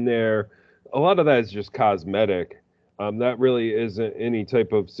the end there, a lot of that is just cosmetic. That really isn't any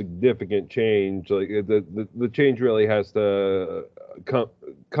type of significant change. Like the change really has to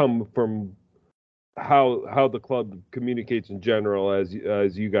come from how the club communicates in general, as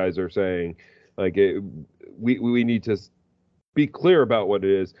you guys are saying. Like we need to be clear about what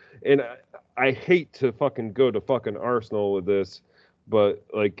it is. And I hate to fucking go to fucking Arsenal with this, but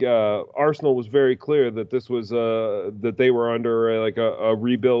like Arsenal was very clear that this was that they were under a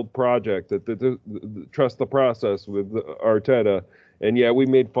rebuild project, that trust the process with Arteta. And yeah, we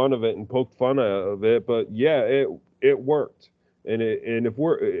made fun of it and poked fun of it, but yeah, it worked. And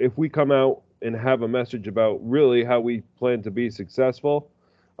if we come out and have a message about really how we plan to be successful,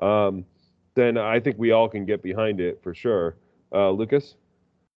 then I think we all can get behind it for sure. Lucas?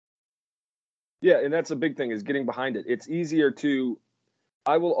 Yeah, and that's a big thing, is getting behind it. It's easier to,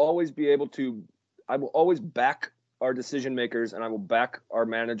 I will always back our decision makers, and I will back our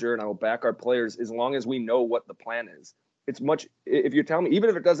manager, and I will back our players as long as we know what the plan is. If you tell me, even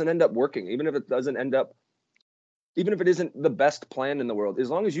if it doesn't end up working, even if it isn't the best plan in the world, as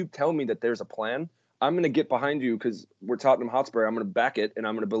long as you tell me that there's a plan, I'm going to get behind you, because we're Tottenham Hotspur. I'm going to back it, and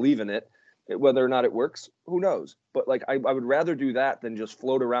I'm going to believe in it. Whether or not it works, who knows? But like, I would rather do that than just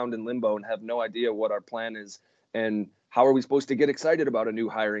float around in limbo and have no idea what our plan is. And how are we supposed to get excited about a new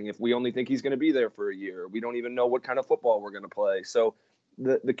hiring if we only think he's going to be there for a year? We don't even know what kind of football we're going to play. So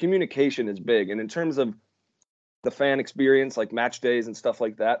the communication is big. And in terms of the fan experience, like match days and stuff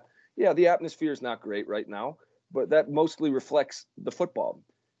like that, yeah, the atmosphere is not great right now, but that mostly reflects the football.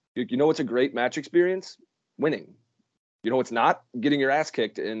 You know what's a great match experience? Winning. You know what's not? Getting your ass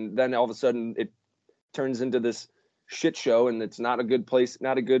kicked, and then all of a sudden it turns into this shit show, and it's not a good place,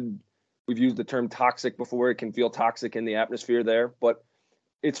 we've used the term toxic before. It can feel toxic in the atmosphere there, but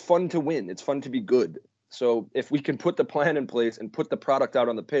it's fun to win. It's fun to be good. So if we can put the plan in place and put the product out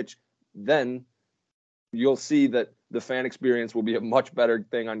on the pitch, then you'll see that the fan experience will be a much better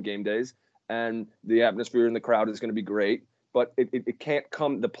thing on game days, and the atmosphere in the crowd is going to be great. But it can't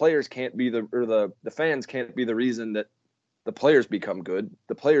come, the players can't be the fans can't be the reason that the players become good.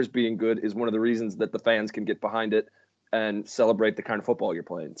 The players being good is one of the reasons that the fans can get behind it and celebrate the kind of football you're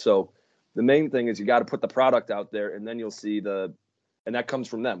playing. So the main thing is you got to put the product out there, and then you'll see and that comes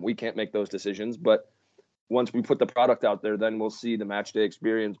from them. We can't make those decisions, but once we put the product out there, then we'll see the match day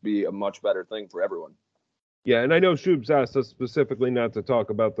experience be a much better thing for everyone. Yeah, and I know Shub's asked us specifically not to talk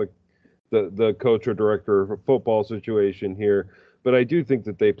about the coach or director of football situation here, but I do think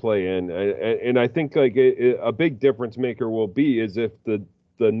that they play in, and I think like a big difference maker will be is if the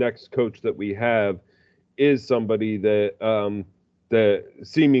next coach that we have is somebody that that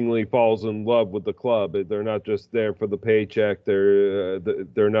seemingly falls in love with the club. They're not just there for the paycheck.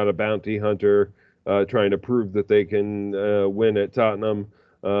 They're not a bounty hunter trying to prove that they can win at Tottenham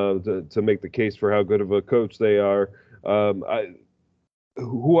to make the case for how good of a coach they are.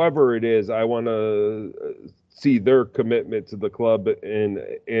 Whoever it is, I want to see their commitment to the club and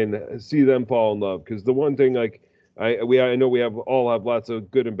see them fall in love. Because the one thing, like I know we all have lots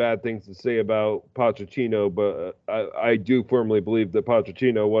of good and bad things to say about Pochettino, but I do firmly believe that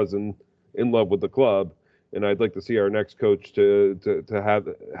Pochettino wasn't in love with the club, and I'd like to see our next coach to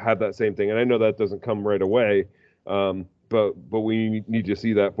have that same thing. And I know that doesn't come right away, but we need to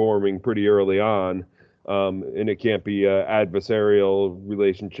see that forming pretty early on. And it can't be an adversarial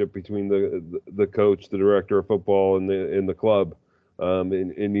relationship between the coach, the director of football, and the club.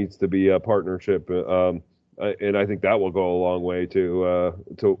 It needs to be a partnership, and I think that will go a long way to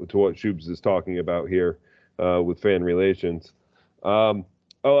what Shubes is talking about here with fan relations.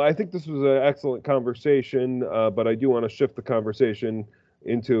 I think this was an excellent conversation, but I do want to shift the conversation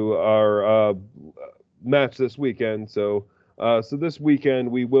into our match this weekend. So this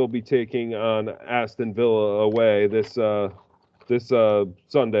weekend we will be taking on Aston Villa away this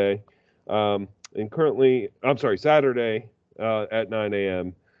Sunday, and currently, Saturday at 9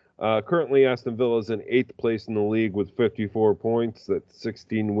 a.m. Currently, Aston Villa is in 8th place in the league with 54 points. That's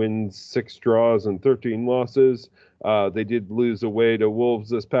 16 wins, 6 draws, and 13 losses. They did lose away to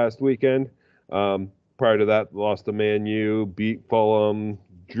Wolves this past weekend. Prior to that, lost to Man U, beat Fulham,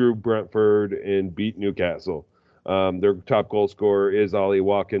 drew Brentford, and beat Newcastle. Their top goal scorer is Ollie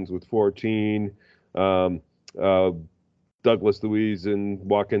Watkins with 14. Douglas Luiz and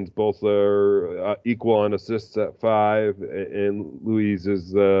Watkins both are equal on assists at 5, and Luiz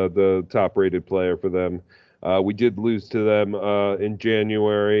is the top-rated player for them. We did lose to them in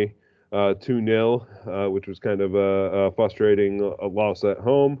January 2-0, which was kind of a frustrating loss at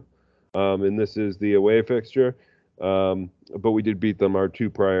home, and this is the away fixture. But we did beat them our 2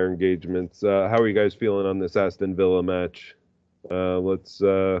 prior engagements. How are you guys feeling on this Aston Villa match? Let's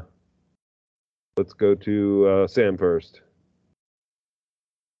go to Sam first.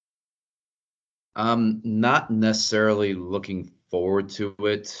 I'm not necessarily looking forward to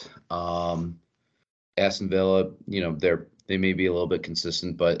it. Aston Villa, they may be a little bit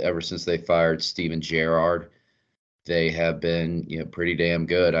consistent, but ever since they fired Steven Gerrard, they have been, pretty damn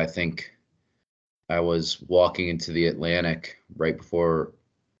good. I think I was walking into the Atlantic right before,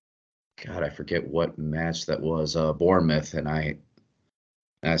 God, I forget what match that was, Bournemouth, and I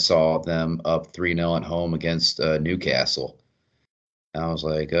saw them up 3-0 at home against Newcastle. And I was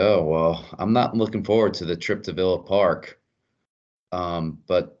like, oh, well, I'm not looking forward to the trip to Villa Park.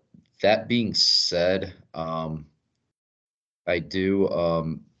 But that being said, I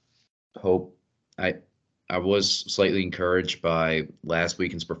do hope I was slightly encouraged by last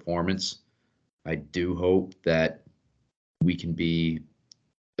weekend's performance. I do hope that we can be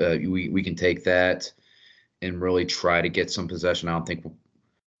we can take that and really try to get some possession. I don't think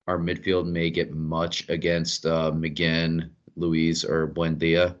our midfield may get much against McGinn, Luiz, or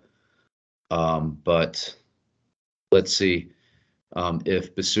Buendia. But let's see.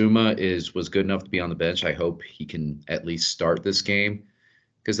 If Bissouma was good enough to be on the bench, I hope he can at least start this game,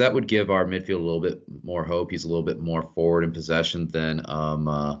 because that would give our midfield a little bit more hope. He's a little bit more forward in possession than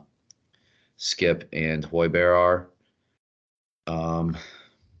Skip and Højbjerg are.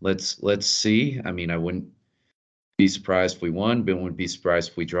 Let's see. I mean, I wouldn't be surprised if we won, but wouldn't be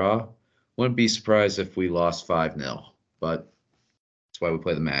surprised if we draw. Wouldn't be surprised if we lost 5-0. But that's why we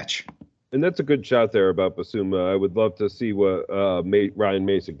play the match. And that's a good shot there about Bissouma. I would love to see what Ryan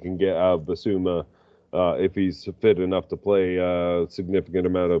Mason can get out of Bissouma if he's fit enough to play a significant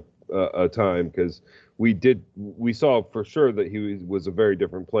amount of time, because we saw for sure that he was a very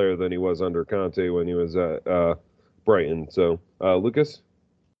different player than he was under Conte when he was at Brighton. So, Lucas?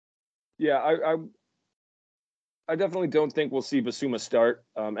 Yeah, I definitely don't think we'll see Bissouma start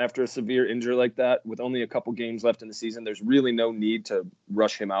after a severe injury like that. With only a couple games left in the season, there's really no need to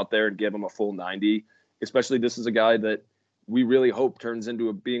rush him out there and give him a full 90. Especially, this is a guy that we really hope turns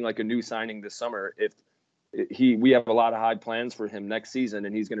into being like a new signing this summer. We have a lot of high plans for him next season,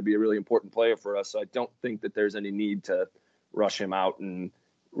 and he's going to be a really important player for us. So I don't think that there's any need to rush him out and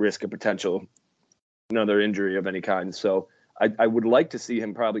risk a potential another injury of any kind. So I would like to see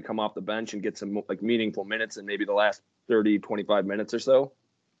him probably come off the bench and get some like meaningful minutes in maybe the last 30, 25 minutes or so.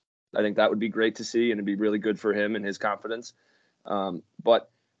 I think that would be great to see, and it'd be really good for him and his confidence.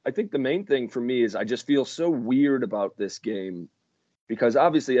 But I think the main thing for me is I just feel so weird about this game because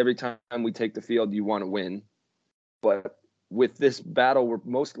obviously every time we take the field, you want to win. But with this battle, we're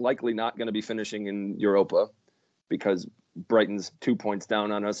most likely not going to be finishing in Europa because Brighton's 2 points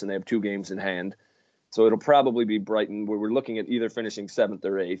down on us and they have 2 games in hand. So it'll probably be Brighton where we're looking at either finishing 7th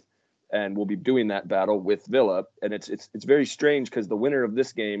or 8th, and we'll be doing that battle with Villa. And it's very strange because the winner of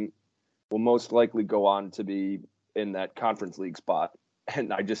this game will most likely go on to be in that Conference League spot.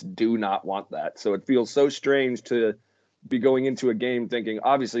 And I just do not want that. So it feels so strange to be going into a game thinking,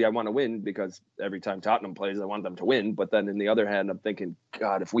 obviously I want to win because every time Tottenham plays, I want them to win. But then in the other hand, I'm thinking,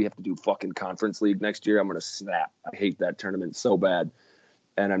 God, if we have to do fucking Conference League next year, I'm going to snap. I hate that tournament so bad.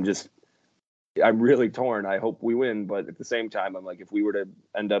 And I'm really torn. I hope we win. But at the same time, I'm like, if we were to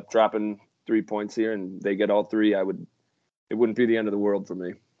end up dropping 3 points here and they get all 3, it wouldn't be the end of the world for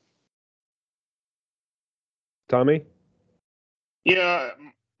me. Tommy? Yeah,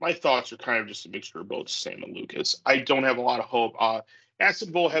 my thoughts are kind of just a mixture of both Sam and Lucas. I don't have a lot of hope.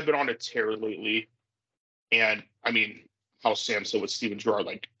 Aston Villa have been on a tear lately. And, I mean, how Sam said with Steven Gerrard,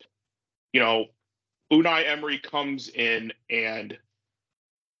 like, Unai Emery comes in and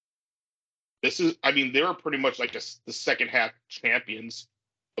they were pretty much like the second half champions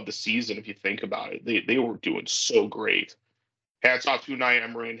of the season, if you think about it. They were doing so great. Hats off to Unai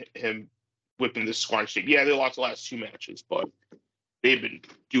Emery and him whipping this squad shape. Yeah, they lost the last 2 matches, but they've been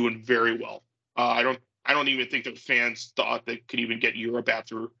doing very well. I don't even think the fans thought they could even get Europe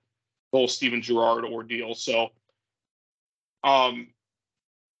after the whole Steven Gerrard ordeal. So,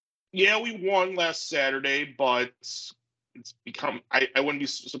 yeah, we won last Saturday, but it's become I wouldn't be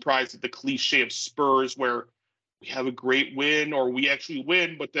surprised at the cliche of Spurs where we have a great win or we actually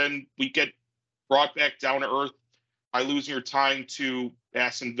win, but then we get brought back down to earth by losing or tying to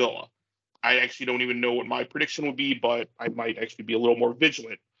Aston Villa. I actually don't even know what my prediction would be, but I might actually be a little more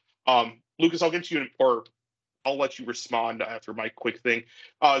vigilant. Lucas, I'll get to you, or I'll let you respond after my quick thing.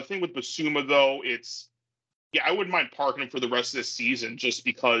 The thing with Basuma, though, I wouldn't mind parking him for the rest of this season just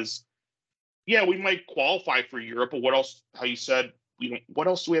because, yeah, we might qualify for Europe, but what else, how you said, what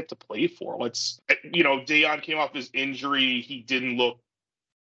else do we have to play for? Dejan came off his injury.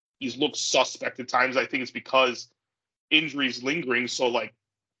 He's looked suspect at times. I think it's because injuries lingering. So,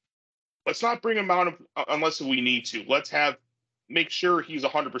 let's not bring him out unless we need to. Let's make sure he's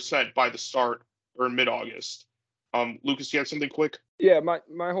 100% by the start or mid-August. Lucas, do you have something quick? Yeah,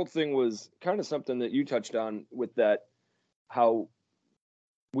 my whole thing was kind of something that you touched on with that, how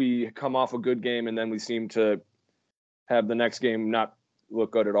we come off a good game and then we seem to have the next game not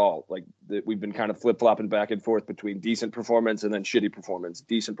look good at all. Like we've been kind of flip-flopping back and forth between decent performance and then shitty performance,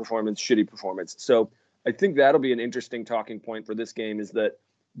 decent performance, shitty performance. So I think that'll be an interesting talking point for this game is that,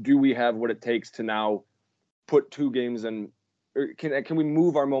 do we have what it takes to now put 2 games in, or can we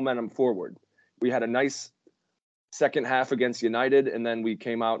move our momentum forward? We had a nice second half against United, and then we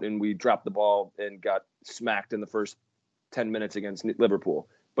came out and we dropped the ball and got smacked in the first 10 minutes against Liverpool.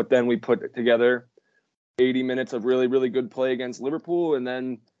 But then we put together 80 minutes of really, really good play against Liverpool and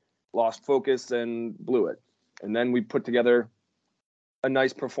then lost focus and blew it. And then we put together a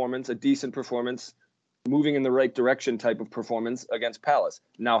nice performance, a decent performance, moving in the right direction type of performance against Palace.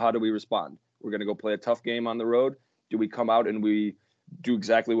 Now, how do we respond? We're going to go play a tough game on the road. Do we come out and we do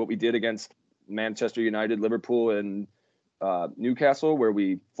exactly what we did against Manchester United, Liverpool, and Newcastle, where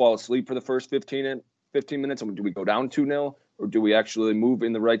we fall asleep for the first 15 minutes? And do we go down 2-0, or do we actually move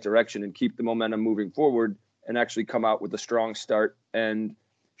in the right direction and keep the momentum moving forward and actually come out with a strong start and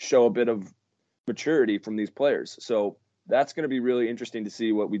show a bit of maturity from these players? So that's going to be really interesting to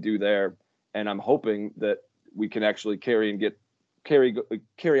see what we do there. And I'm hoping that we can actually carry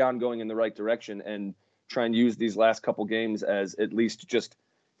on going in the right direction and try and use these last couple games as at least just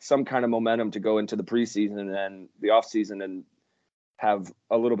some kind of momentum to go into the preseason and the off season and have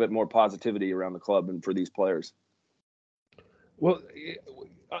a little bit more positivity around the club and for these players. Well,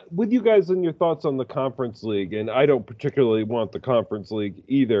 with you guys and your thoughts on the Conference League, and I don't particularly want the Conference League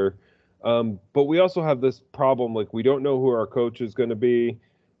either, but we also have this problem, like we don't know who our coach is going to be.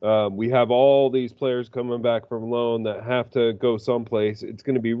 We have all these players coming back from loan that have to go someplace. It's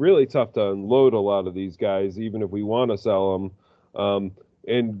going to be really tough to unload a lot of these guys, even if we want to sell them.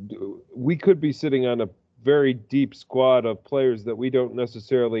 And we could be sitting on a very deep squad of players that we don't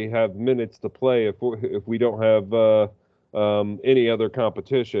necessarily have minutes to play if we don't have any other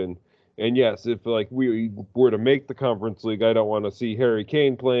competition. And yes, if we were to make the Conference League, I don't want to see Harry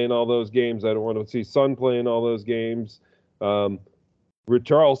Kane playing all those games. I don't want to see Son playing all those games.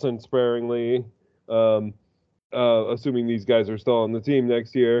 Richarlison sparingly, assuming these guys are still on the team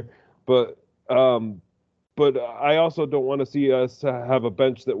next year. But I also don't want to see us have a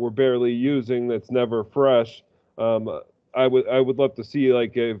bench that we're barely using that's never fresh. I would love to see,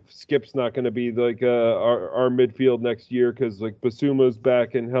 like, if Skip's not going to be like our midfield next year because like Basuma's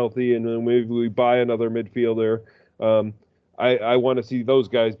back and healthy, and then maybe we buy another midfielder. I want to see those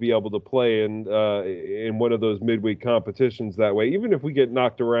guys be able to play in one of those midweek competitions that way, even if we get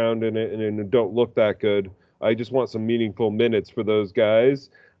knocked around in it and don't look that good. I just want some meaningful minutes for those guys.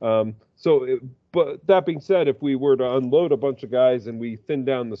 But that being said, if we were to unload a bunch of guys and we thin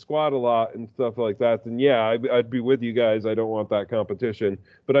down the squad a lot and stuff like that, then yeah, I'd be with you guys. I don't want that competition.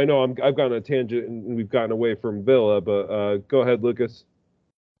 But I know I've gone on a tangent and we've gotten away from Villa. But go ahead, Lucas.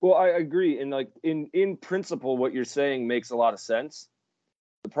 Well, I agree. And like in principle, what you're saying makes a lot of sense.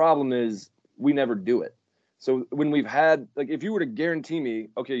 The problem is we never do it. So when we've had, like, if you were to guarantee me,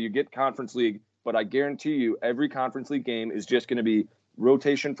 okay, you get Conference League, but I guarantee you every Conference League game is just going to be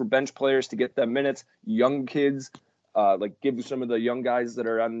rotation for bench players to get them minutes, young kids, like give some of the young guys that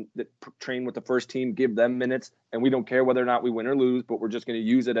train with the first team, give them minutes, and we don't care whether or not we win or lose, but we're just going to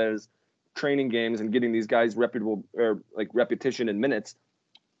use it as training games and getting these guys reputable or like repetition and minutes.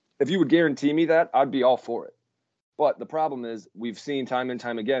 If you would guarantee me that, I'd be all for it. But the problem is we've seen time and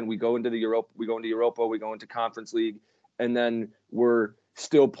time again, we go into Europa, we go into Conference League, and then we're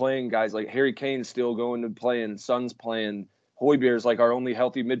still playing guys like Harry Kane's still going to play, and Son's playing. Højbjerg's like our only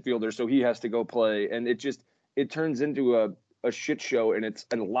healthy midfielder, so he has to go play. And it turns into a shit show, and it's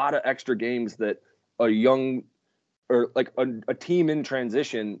a lot of extra games that a young or like a team in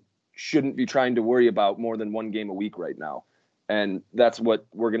transition shouldn't be trying to worry about more than one game a week right now. And that's what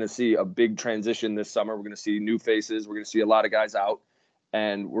we're going to see, a big transition this summer. We're going to see new faces. We're going to see a lot of guys out,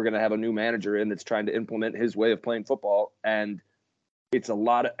 and we're going to have a new manager in that's trying to implement his way of playing football. And it's a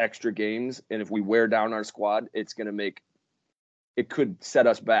lot of extra games. And if we wear down our squad, it could set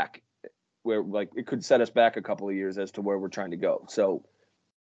us back it could set us back a couple of years as to where we're trying to go. So,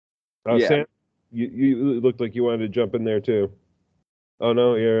 yeah. Sam, you looked like you wanted to jump in there too. Oh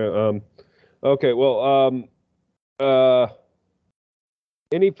no, you're okay. Well,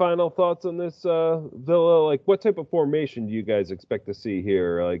 any final thoughts on this Villa? Like, what type of formation do you guys expect to see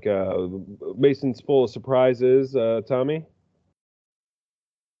here? Like, Mason's full of surprises. Tommy?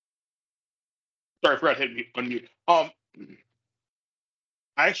 Sorry, I forgot to hit unmute.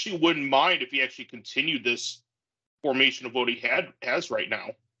 I actually wouldn't mind if he actually continued this formation of what he has right now.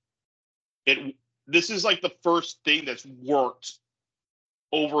 This is like the first thing that's worked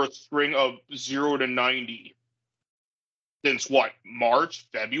over a string of 0 to 90 since what, March,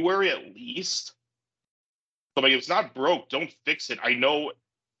 February at least. So like, if it's not broke, don't fix it. I know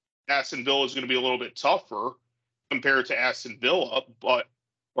Aston Villa is going to be a little bit tougher compared to Aston Villa,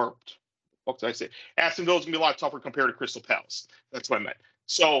 what did I say? Aston Villa is going to be a lot tougher compared to Crystal Palace. That's what I meant.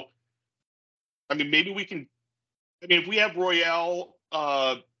 So, I mean, maybe we can. I mean, if we have Royale,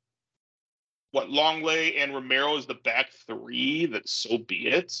 Longley and Romero as the back three, that so be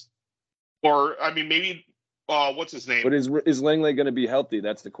it. Or I mean, maybe what's his name? But is Langley going to be healthy?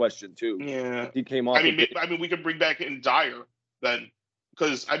 That's the question too. Yeah, he came off. I mean, we could bring back in Dyer then,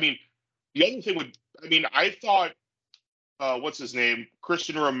 because I mean, the other thing would. I mean, I thought. What's his name?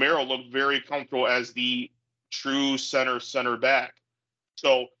 Christian Romero looked very comfortable as the true center back.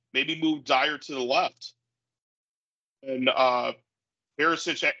 So maybe move Dyer to the left. And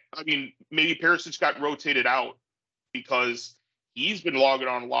Perisic, I mean, maybe Perisic got rotated out because he's been logging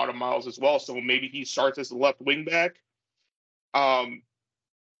on a lot of miles as well. So maybe he starts as the left wing back and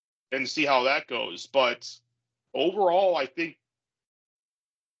see how that goes. But overall, I think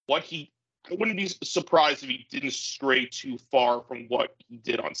I wouldn't be surprised if he didn't stray too far from what he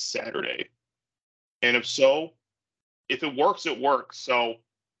did on Saturday. And if so, if it works, it works. So, I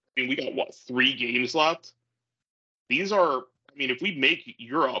mean, we got, 3 games left? These are, I mean, if we make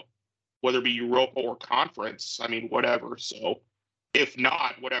Europe, whether it be Europa or Conference, I mean, whatever. So, if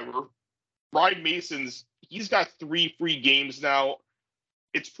not, whatever. Ryan Mason's, he's got 3 free games now.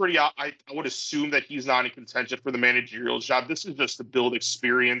 It's pretty, I would assume that he's not in contention for the managerial job. This is just to build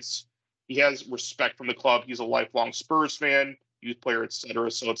experience. He has respect from the club. He's a lifelong Spurs fan, youth player,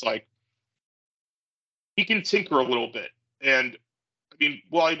 etc. So it's like he can tinker a little bit. And I mean,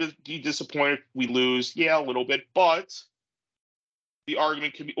 will I be disappointed if we lose? Yeah, a little bit. But the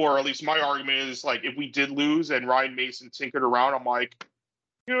argument can be, or at least my argument is like, if we did lose and Ryan Mason tinkered around, I'm like,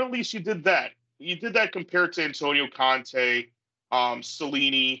 at least you did that. You did that compared to Antonio Conte,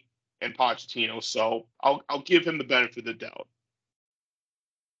 Stellini, and Pochettino. So I'll give him the benefit of the doubt.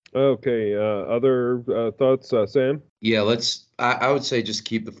 Okay. Other thoughts, Sam? Yeah, I would say just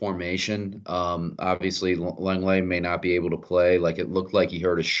keep the formation. Obviously, Langley may not be able to play. Like it looked like he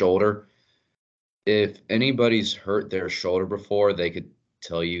hurt his shoulder. If anybody's hurt their shoulder before, they could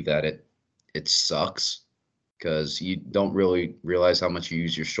tell you that it sucks because you don't really realize how much you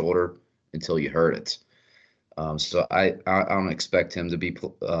use your shoulder until you hurt it. So I don't expect him to be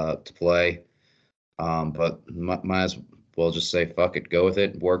to play. But might as well just say fuck it, go with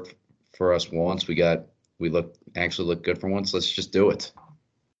it. Worked for us once. We actually look good for once. Let's just do it.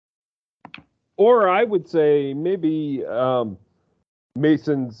 Or I would say maybe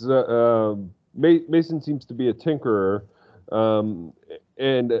Mason's Mason seems to be a tinkerer,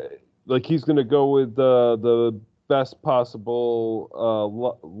 and like he's going to go with the best possible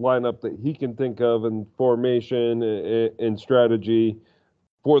lineup that he can think of in formation and strategy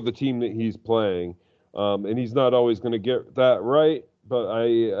for the team that he's playing. And he's not always going to get that right,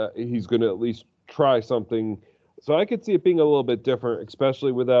 but he's going to at least try something. So I could see it being a little bit different,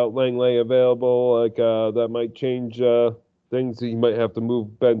 especially without Langley available. Like that might change things. He might have to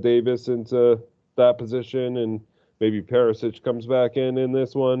move Ben Davis into that position, and maybe Perisic comes back in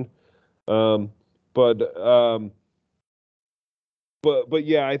this one. Um, but um, but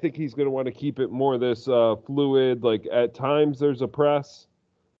yeah, I think he's going to want to keep it more this fluid. Like at times there's a press,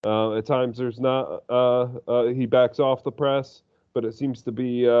 at times there's not. He backs off the press, but it seems to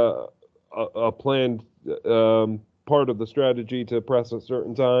be a planned part of the strategy to press at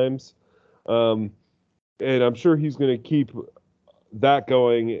certain times. And I'm sure he's going to keep that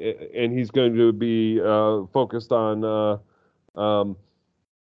going, and he's going to be focused on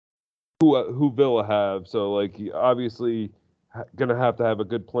who Villa have. So like obviously going to have a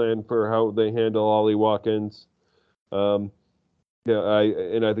good plan for how they handle Ollie Watkins. Yeah,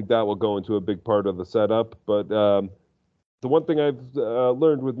 I think that will go into a big part of the setup. But the one thing I've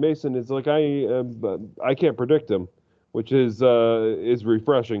learned with Mason is like I can't predict him, which is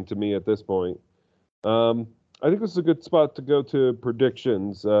refreshing to me at this point. I think this is a good spot to go to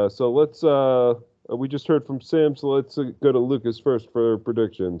predictions. So let's we just heard from Sam, so let's go to Lucas first for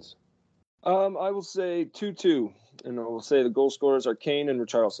predictions. I will say 2-2, and I will say the goal scorers are Kane and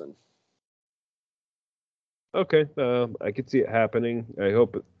Richarlison. Okay, I could see it happening. I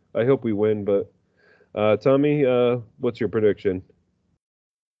hope we win, but Tommy, what's your prediction?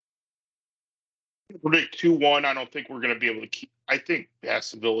 Predict 2-1. I don't think we're going to be able to keep. I think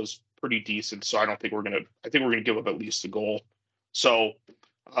Aston Villa is pretty decent, so I don't think we're going to. I think we're going to give up at least a goal. So,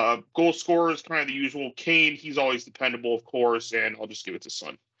 goal scorer is kind of the usual. Kane, he's always dependable, of course, and I'll just give it to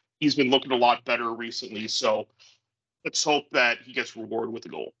Son. He's been looking a lot better recently, so let's hope that he gets rewarded with a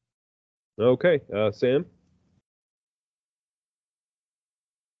goal. Okay, Sam.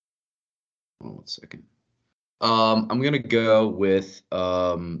 Hold on 1 second. I'm gonna go with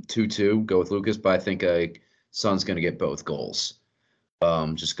 2-2. Go with Lucas, but I think Son's gonna get both goals.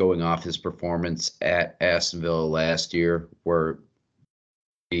 Just going off his performance at Aston Villa last year, where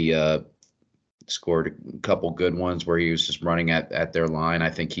he scored a couple good ones where he was just running at their line.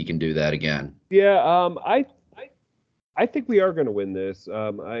 I think he can do that again. Yeah, I think we are going to win this.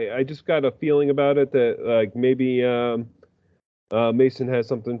 I just got a feeling about it that like maybe Mason has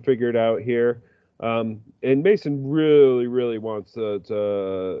something figured out here. And Mason really wants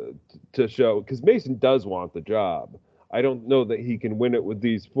to show, because Mason does want the job. I don't know that he can win it with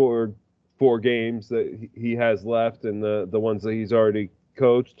these four games that he has left and the ones that he's already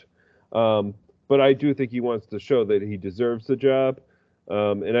coached. But I do think he wants to show that he deserves the job.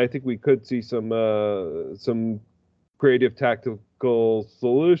 And I think we could see some creative tactical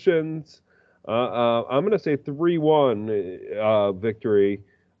solutions. I'm going to say 3-1 victory.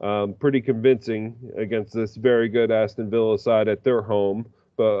 Pretty convincing against this very good Aston Villa side at their home.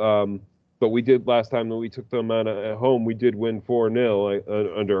 But we did last time that we took them out at home, we did win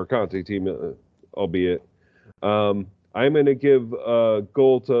 4-0 under a Conte team, albeit. I'm going to give a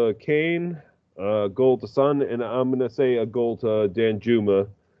goal to Kane, a goal to Son, and I'm going to say a goal to Danjuma.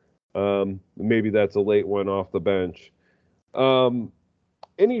 Maybe that's a late one off the bench.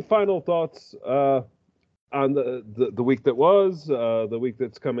 Any final thoughts on the week that was, the week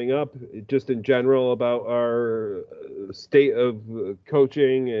that's coming up, just in general about our state of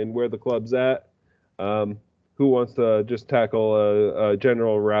coaching and where the club's at? Who wants to just tackle a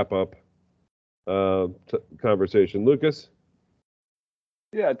general wrap-up conversation? Lucas?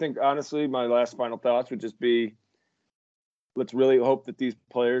 Yeah, I think honestly, my last final thoughts would just be, let's really hope that these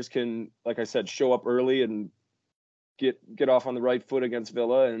players can, like I said, show up early and get off on the right foot against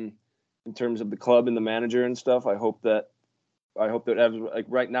Villa. And in terms of the club and the manager and stuff, I hope that I hope that, like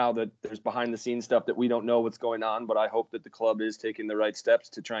right now, that there's behind the scenes stuff that we don't know what's going on, but I hope that the club is taking the right steps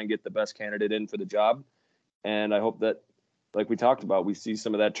to try and get the best candidate in for the job. And I hope that, like we talked about, we see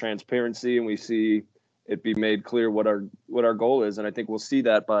some of that transparency and we see it be made clear what our goal is. And I think we'll see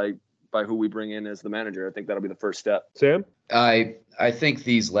that by who we bring in as the manager. I think that'll be the first step. Sam? I think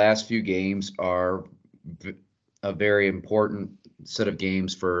these last few games are a very important set of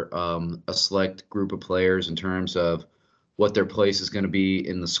games for a select group of players in terms of what their place is going to be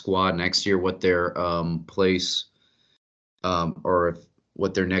in the squad next year, what their place or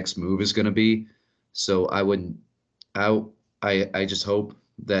what their next move is going to be. So I just hope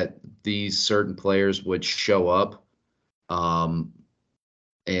that these certain players would show up,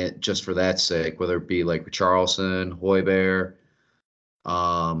 and just for that sake, whether it be like Charleston, Hoiberg,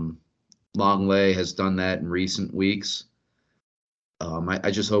 Longley has done that in recent weeks.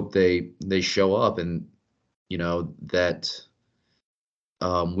 I just hope they show up and, you know, that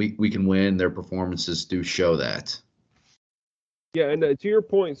we can win. Their performances do show that. Yeah, and to your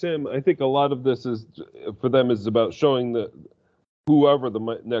point, Sam, I think a lot of this is for them is about showing that whoever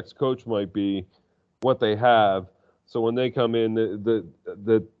the next coach might be, what they have. So when they come in,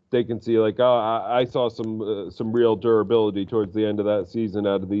 that they can see like, oh, I saw some real durability towards the end of that season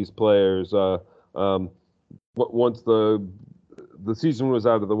out of these players. Once the season was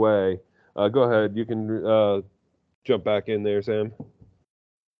out of the way, go ahead, you can jump back in there, Sam.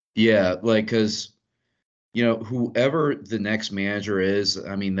 Yeah, like because, you know, whoever the next manager is,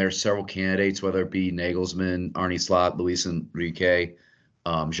 I mean, there's several candidates, whether it be Nagelsmann, Arne Slot, Luis Enrique,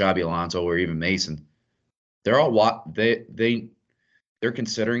 Xabi Alonso, or even Mason. They're all they're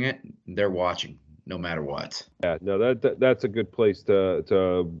considering it. They're watching no matter what. Yeah, no, that's a good place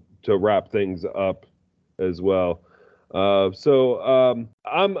to wrap things up as well. So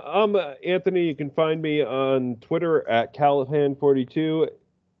I'm Anthony. You can find me on Twitter at Callahan42,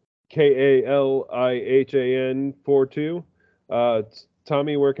 KALIHAN 42.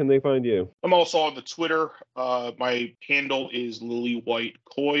 Tommy, where can they find you? I'm also on the Twitter. My handle is Lily White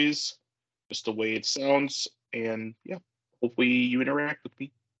Coys, just the way it sounds. And yeah, hopefully you interact with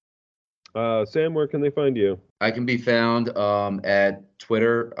me. Sam, where can they find you? I can be found at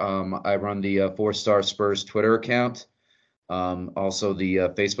Twitter. I run the 4-Star Spurs Twitter account, also the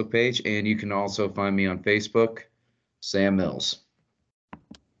Facebook page, and you can also find me on Facebook, Sam Mills.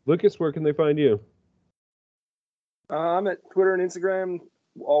 Lucas, where can they find you? I'm at Twitter and Instagram,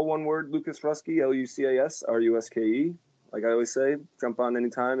 all one word, Lucas Ruske, LUCAS RUSKE. Like I always say, jump on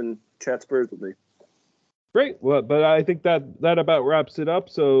anytime and chat Spurs with me. Great. Well, but I think that about wraps it up.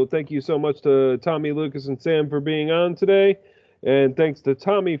 So thank you so much to Tommy, Lucas, and Sam for being on today. And thanks to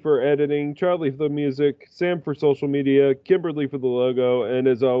Tommy for editing, Charlie for the music, Sam for social media, Kimberly for the logo, and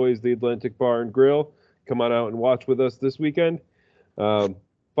as always, the Atlantic Bar and Grill. Come on out and watch with us this weekend.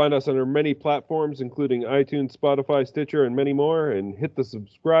 Find us on our many platforms, including iTunes, Spotify, Stitcher, and many more. And hit the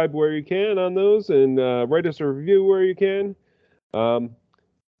subscribe where you can on those, and write us a review where you can.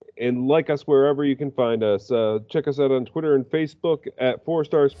 And like us wherever you can find us. Check us out on Twitter and Facebook at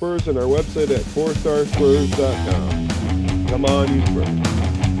 4-Star Spurs and our website at 4starspurs.com. Come on, you Spurs.